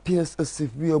it appears as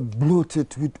if we are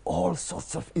bloated with all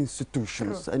sorts of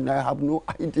institutions, and I have no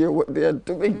idea what they are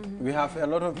doing. We have a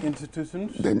lot of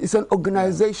institutions. Then it's an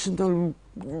organizational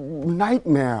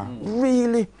nightmare.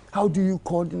 Really, how do you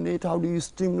coordinate? How do you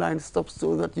streamline stuff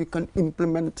so that you can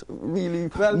implement, really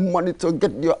monitor,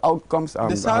 get your outcomes?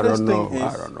 The saddest thing is,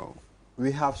 I don't know.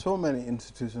 We have so many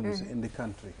institutions in the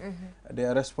country. They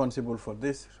are responsible for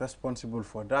this, responsible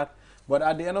for that. But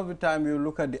at the end of the time, you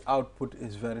look at the output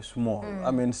is very small.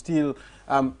 I mean, still,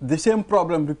 the same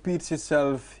problem repeats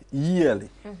itself yearly.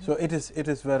 So it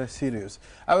is very serious.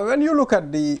 I mean, when you look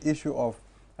at the issue of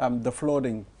the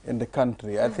flooding in the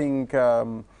country, I think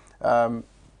it's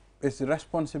the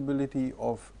responsibility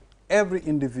of every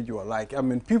individual. Like, I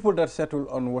mean, people that settle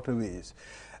on waterways.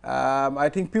 I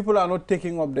think people are not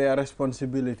taking up their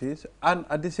responsibilities, and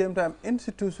at the same time,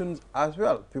 institutions as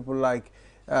well. People like,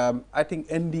 I think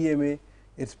NDMA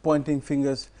is pointing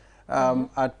fingers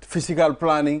at physical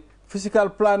planning. Physical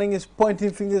planning is pointing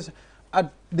fingers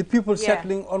at the people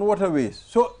settling on waterways.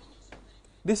 So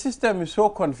the system is so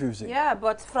confusing. Yeah,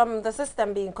 but from the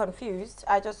system being confused,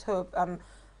 I just hope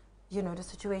you know, the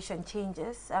situation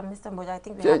changes. Mr. Mbodja, I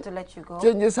think we have to let you go.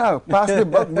 Changes how? Pass the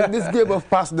buck. With this game of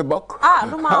pass the buck.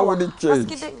 How would it change?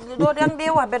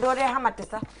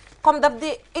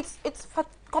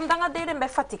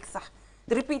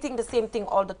 Repeating the same thing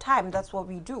all the time, that's what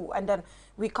we do. And then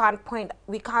we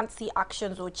can't see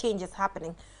actions or changes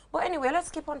happening. But anyway, let's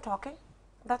keep on talking.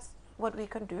 That's what we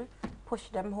can do. Push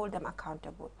them, hold them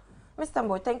accountable. Mr.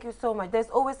 Mbodja, thank you so much. There's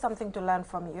always something to learn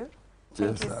from you.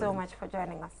 Thank you so much for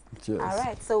joining us. Cheers. All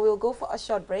right, so we'll go for a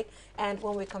short break, and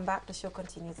when we come back, the show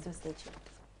continues. Do stay tuned.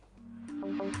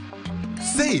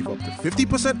 Save up to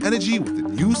 50% energy with the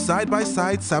new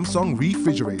side-by-side Samsung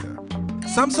refrigerator.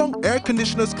 Samsung air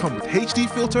conditioners come with HD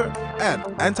filter and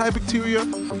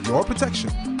antibacterial for your protection.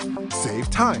 Save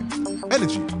time,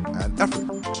 energy, and effort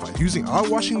by using our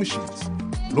washing machines,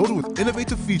 loaded with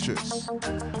innovative features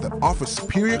that offer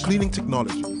superior cleaning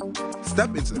technology.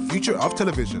 Step into the future of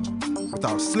television with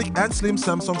our slick and slim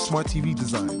Samsung Smart TV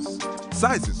designs.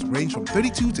 Sizes range from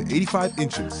 32 to 85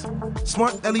 inches.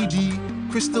 Smart LED,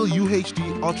 Crystal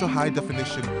UHD Ultra High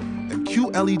Definition, and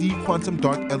QLED Quantum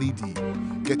Dark LED.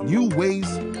 Get new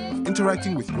ways of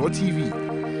interacting with your TV.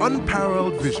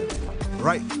 Unparalleled vision,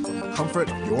 right from the comfort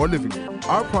of your living room.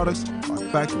 Our products are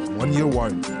backed with 1-year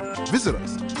warranty. Visit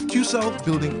us at QCell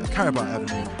Building at Caraba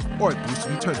Avenue or at Boost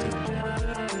Turntable.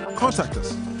 Contact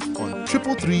us on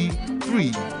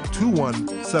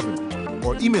 333-3217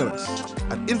 or email us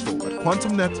at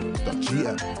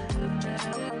info@quantumnet.gm.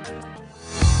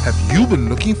 Have you been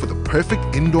looking for the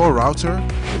perfect indoor router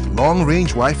with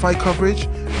long-range Wi-Fi coverage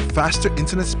and faster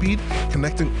internet speed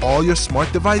connecting all your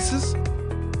smart devices?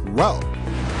 Well,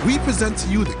 we present to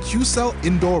you the QCell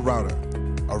Indoor Router,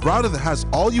 a router that has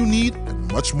all you need and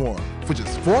much more. For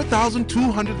just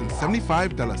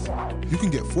 $4,275, you can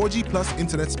get 4G plus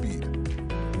internet speed,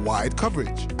 wide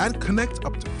coverage, and connect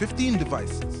up to 15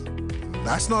 devices. And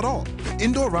that's not all. The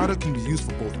indoor router can be used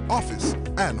for both office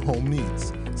and home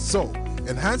needs. So,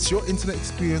 enhance your internet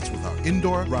experience with our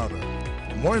indoor router.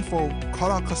 For more info,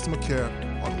 call our customer care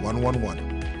on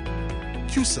 111.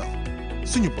 QCell,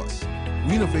 Sunyubus,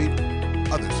 we innovate,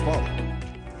 others follow.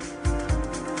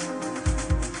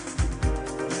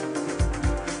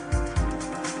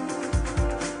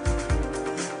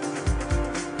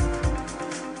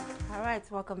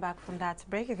 Welcome back from that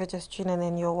break. If you're just tuning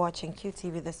in, you're watching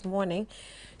QTV this morning.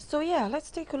 So yeah, let's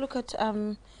take a look at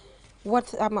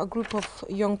what a group of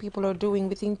young people are doing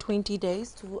within 20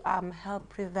 days to help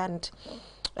prevent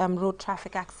road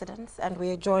traffic accidents. And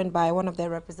we are joined by one of their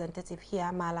representatives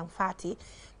here, Malang Fati.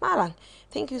 Malang,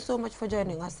 thank you so much for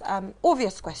joining us.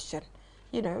 Obvious question.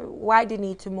 You know, why do you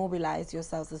need to mobilize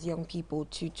yourselves as young people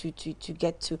to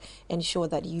get to ensure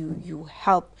that you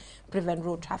help prevent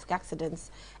road traffic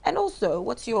accidents? And also,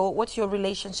 what's your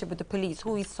relationship with the police?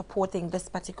 Who is supporting this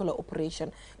particular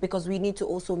operation? Because we need to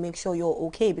also make sure you're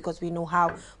okay, because we know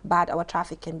how bad our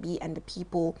traffic can be, and the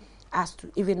people as to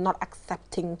even not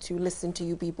accepting to listen to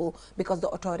you people because the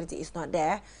authority is not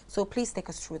there. So please take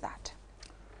us through that.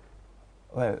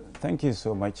 Well, thank you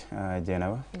so much,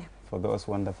 Jenna. Yeah. For those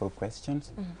wonderful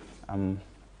questions. I'm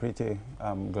pretty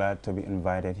glad to be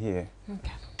invited here.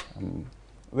 Okay.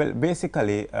 Well,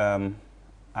 basically,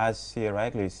 as she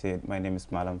rightly said, my name is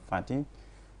Malang Fati.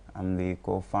 I'm the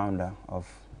co-founder of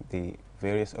the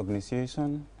various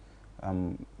organizations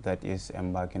that is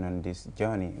embarking on this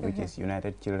journey, which is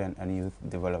United Children and Youth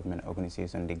Development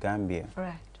Organization, the Gambia.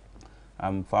 Right.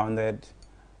 I'm founded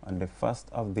on the 1st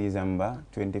of December,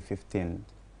 2015.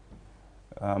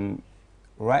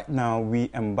 Right now, we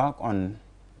embark on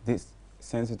this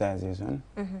sensitization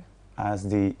as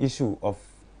the issue of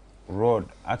road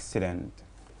accident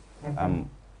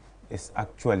is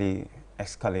actually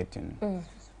escalating,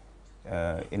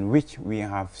 in which we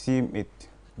have seen it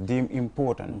deemed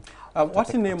important.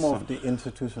 What's the name of the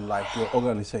institution, like your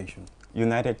organization?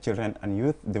 United Children and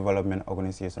Youth Development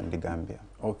Organization, the Gambia.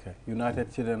 Okay,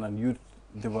 United Children and Youth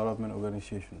Development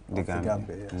Organization, the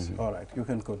Gambia. Yes. All right, you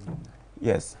can continue.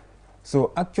 Yes.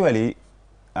 So actually,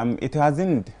 it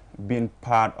hasn't been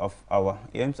part of our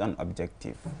aims and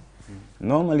objective.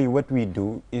 Normally what we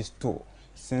do is to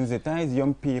sensitize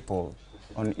young people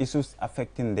on issues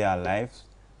affecting their lives,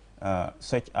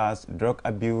 such as drug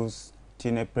abuse,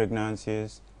 teenage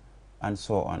pregnancies, and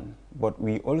so on. But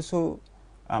we also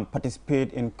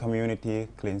participate in community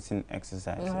cleansing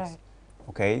exercises. Right.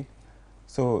 Okay?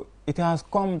 So it has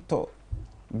come to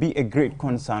be a great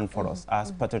concern for us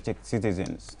as patriotic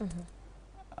citizens.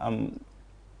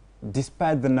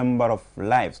 Despite the number of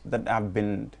lives that have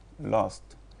been lost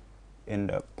in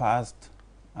the past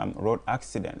road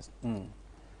accidents,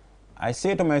 I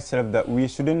say to myself that we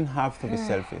shouldn't have to be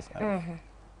selfish. You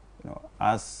know,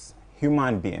 as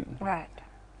human being. Right.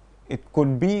 It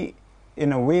could be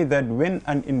in a way that when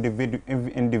an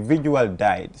individual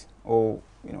died or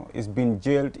is being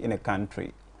jailed in a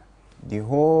country, the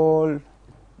whole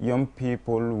young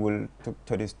people will take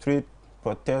to the street,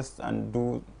 protest and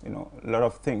do a lot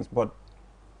of things. But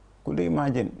could you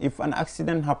imagine if an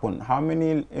accident happened, how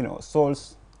many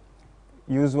souls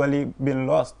usually been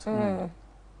lost?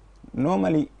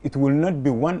 Normally it will not be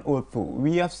one or two.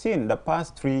 We have seen the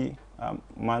past 3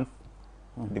 months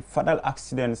the fatal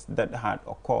accidents that had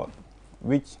occurred,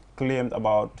 which claimed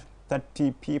about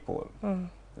 30 people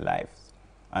lives,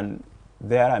 and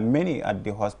there are many at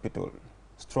the hospital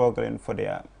struggling for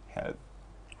their health.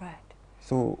 Right.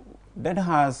 So that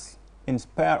has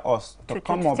inspired us to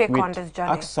come up with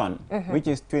action, which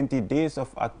is 20 days of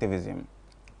activism,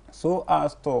 so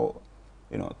as to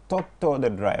talk to the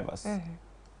drivers,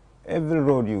 every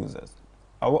road users,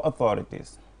 our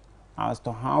authorities, as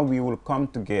to how we will come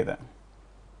together,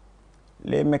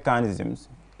 lay mechanisms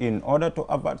in order to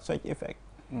avert such effect.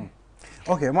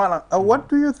 Okay, Malang, what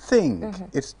do you think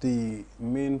is the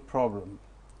main problem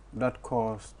that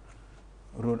caused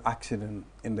road accident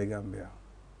in the Gambia?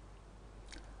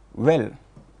 Well,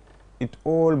 it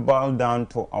all boils down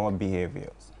to our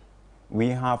behaviors. We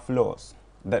have laws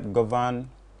that govern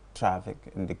traffic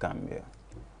in the Gambia.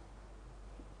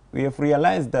 We have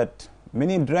realized that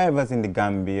many drivers in the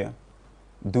Gambia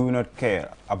do not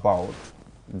care about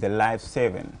the life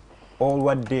saving. All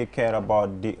what they care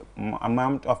about the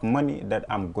amount of money that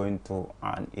I'm going to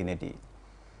earn in a day.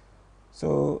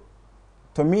 So,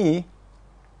 to me,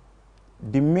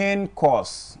 the main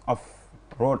cause of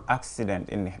road accident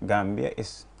in Gambia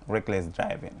is reckless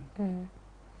driving.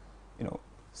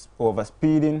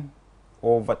 Overspeeding,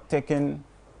 overtaking,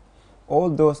 all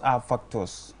those are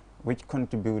factors which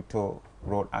contribute to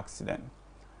road accident.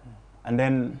 And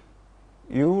then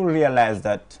you realize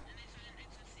that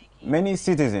many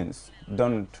citizens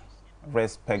don't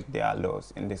respect their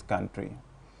laws in this country.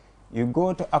 You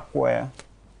go to acquire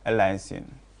a license,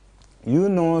 you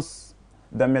know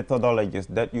the methodologies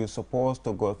that you're supposed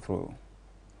to go through,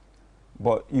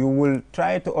 but you will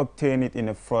try to obtain it in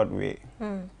a fraud way.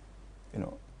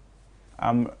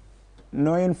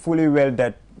 Knowing fully well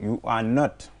that you are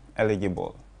not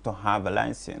eligible to have a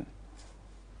license,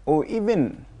 or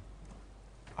even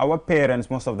our parents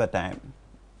most of the time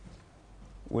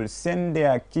will send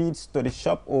their kids to the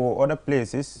shop or other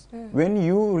places when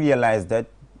you realize that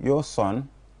your son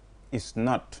is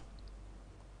not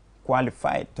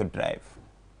qualified to drive.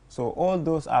 So all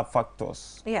those are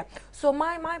factors. Yeah. So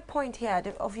my point here,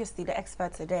 obviously the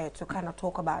experts are there to kind of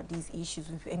talk about these issues.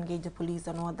 We've engaged the police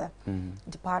and other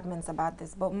departments about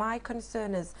this. But my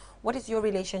concern is, what is your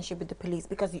relationship with the police?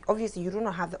 Because obviously you do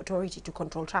not have the authority to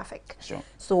control traffic. Sure.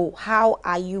 So how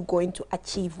are you going to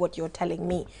achieve what you're telling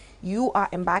me? You are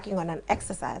embarking on an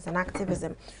exercise, an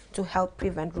activism to help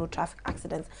prevent road traffic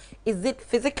accidents. Is it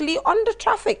physically on the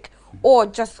traffic or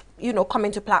just,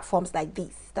 coming to platforms like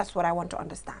these? That's what I want to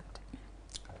understand.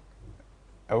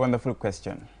 A wonderful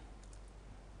question.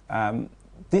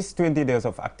 This 20 days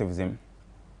of activism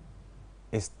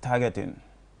is targeting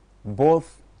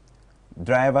both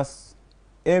drivers,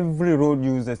 every road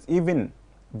users, even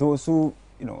those who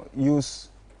use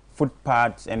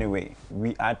footpaths anyway.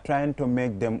 We are trying to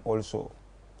make them also.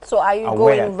 So are you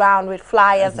going around with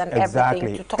flyers and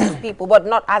everything to talk to people, but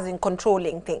not as in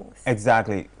controlling things?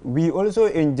 Exactly. We also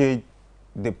engage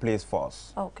the police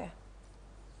force. Okay.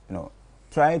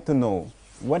 Try to know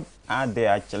what are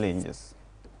their challenges.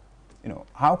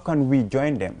 How can we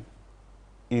join them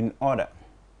in order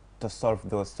to solve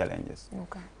those challenges?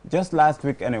 Okay. Just last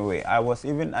week anyway, I was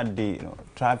even at the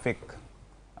traffic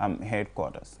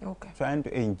headquarters, trying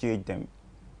to engage them,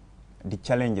 the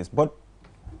challenges. But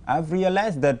I've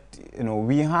realized that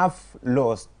we have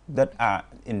laws that are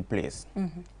in place,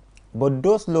 but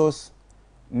those laws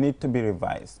need to be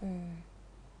revised.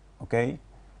 Okay,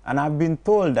 and I've been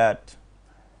told that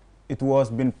it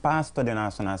was been passed to the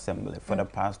National Assembly for the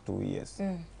past 2 years,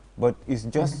 but it's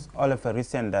just all of a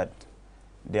recent that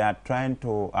they are trying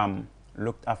to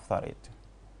look after it.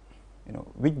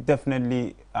 Which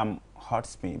definitely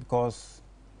hurts me, because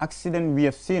accident, we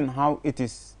have seen how it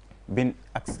is been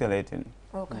escalating.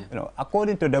 Okay.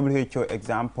 According to WHO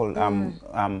example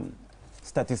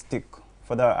statistic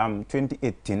for the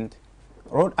 2018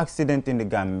 road accident in the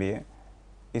Gambia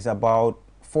is about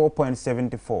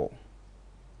 4.74%.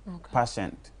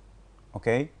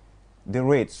 Okay, the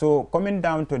rate. So coming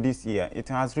down to this year, it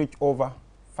has reached over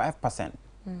 5%.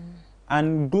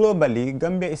 And globally,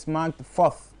 Gambia is marked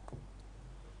 4th.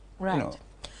 Right.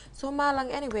 So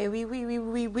Malang, anyway,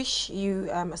 we wish you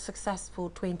a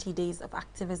successful 20 days of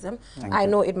activism. I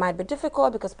know it might be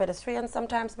difficult because pedestrians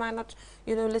sometimes might not,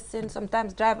 you know, listen.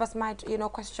 Sometimes drivers might, you know,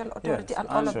 question authority and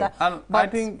all of that. And I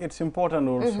think it's important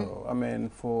also, I mean,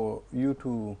 for you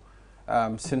to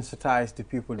sensitize the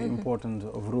people the importance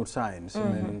of road signs. I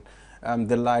mean,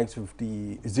 the likes of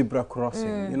the zebra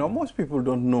crossing. You know, most people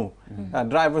don't know.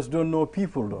 Drivers don't know,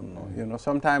 people don't know. You know,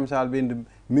 sometimes I'll be in the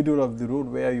middle of the road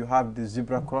where you have the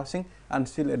zebra crossing and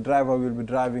still a driver will be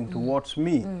driving towards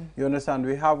me. You understand?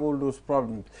 We have all those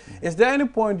problems. Is there any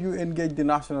point you engage the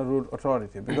National Road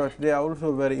Authority? Because they are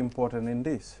also very important in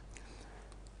this.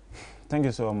 Thank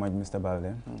you so much, Mr.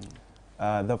 Balde.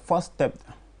 The first step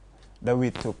that we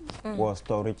took was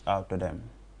to reach out to them.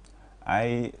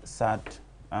 I sat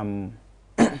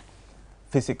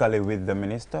physically with the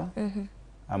minister,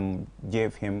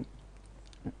 gave him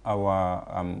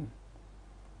our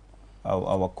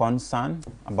concern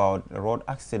about the road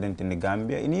accident in the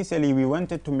Gambia. Initially, we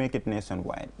wanted to make it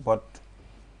nationwide, but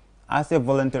as a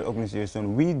voluntary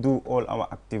organization, we do all our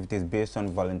activities based on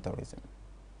voluntarism.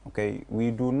 Okay,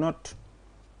 we do not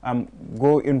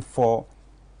go in for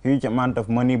huge amount of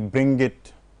money, bring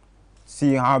it,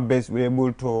 see how best we're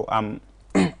able to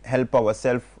help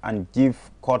ourselves and give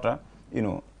quota, you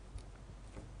know,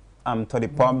 to the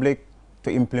public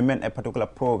to implement a particular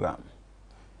program.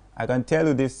 I can tell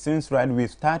you this, since we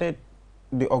started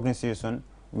the organization,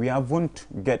 we haven't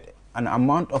get an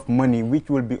amount of money which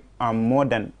will be more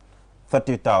than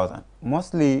 30,000.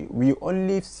 Mostly, we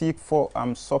only seek for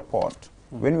support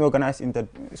when we organize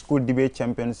inter-school debate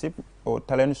championship or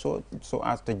talent show, so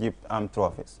as to give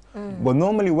trophies. But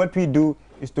normally what we do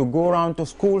is to go around to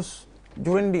schools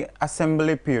during the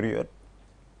assembly period.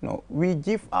 You know, we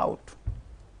give out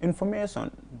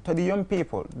information to the young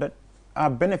people that are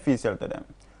beneficial to them.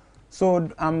 So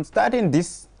starting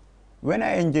this, when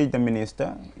I engage the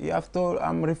minister, he have to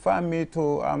refer me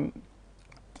to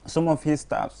some of his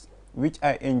staffs, which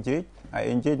I engage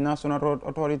National Road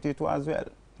Authority too as well.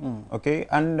 Okay,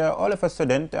 and all of a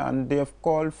sudden, they have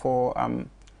called for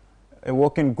a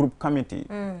working group committee,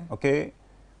 okay,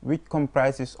 which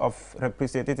comprises of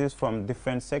representatives from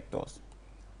different sectors.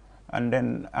 And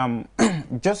then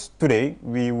just today,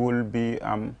 we will be,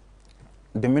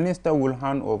 the minister will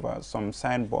hand over some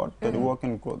signboard to the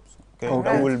working groups. Okay,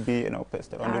 that will be, you know,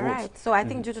 pasted on the roads. Right. So I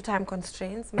think due to time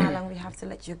constraints, Malang, we have to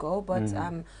let you go. But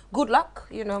good luck.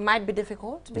 You know, might be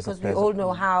difficult because we all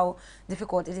know how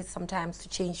difficult it is sometimes to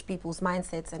change people's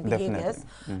mindsets and behaviors.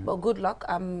 But good luck.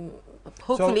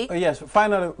 Hopefully. So, yes.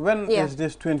 Finally, when is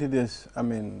this 20 days? I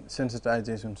mean,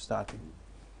 sensitization starting?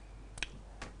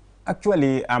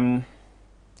 Actually,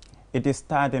 it is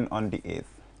starting on the 8th.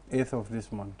 8th of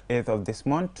this month. 8th of this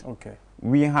month. Okay.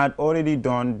 We had already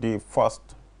done the first.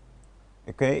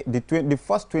 Okay, the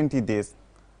first 20 days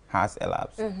has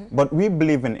elapsed, but we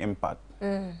believe in impact.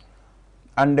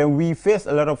 And then we face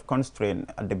a lot of constraint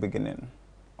at the beginning.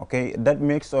 Okay, that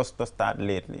makes us to start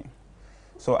lately.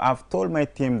 So I've told my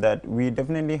team that we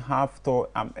definitely have to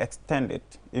extend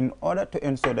it in order to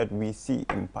ensure that we see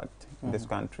impact in this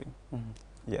country.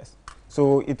 Yes.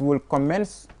 So it will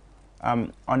commence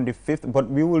on the 5th, but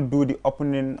we will do the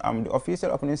opening, the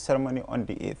official opening ceremony on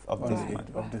the 8th of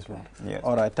this month. Yes.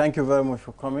 All right. Thank you very much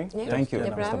for coming. Yeah. Thank you.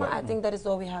 Ibrahim, I think that is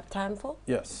all we have time for.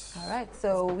 Yes. All right.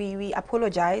 So we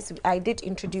apologize. I did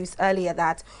introduce earlier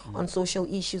that on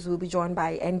social issues we'll be joined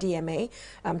by NDMA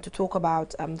to talk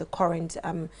about the current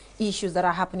issues that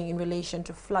are happening in relation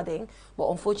to flooding. But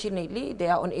unfortunately, they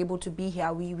are unable to be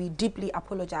here. We deeply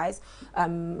apologize.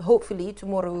 Hopefully,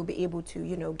 tomorrow we'll be able to,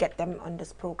 you know, get them on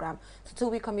this program. So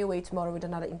till we come your way tomorrow with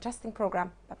another interesting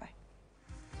program. Bye-bye.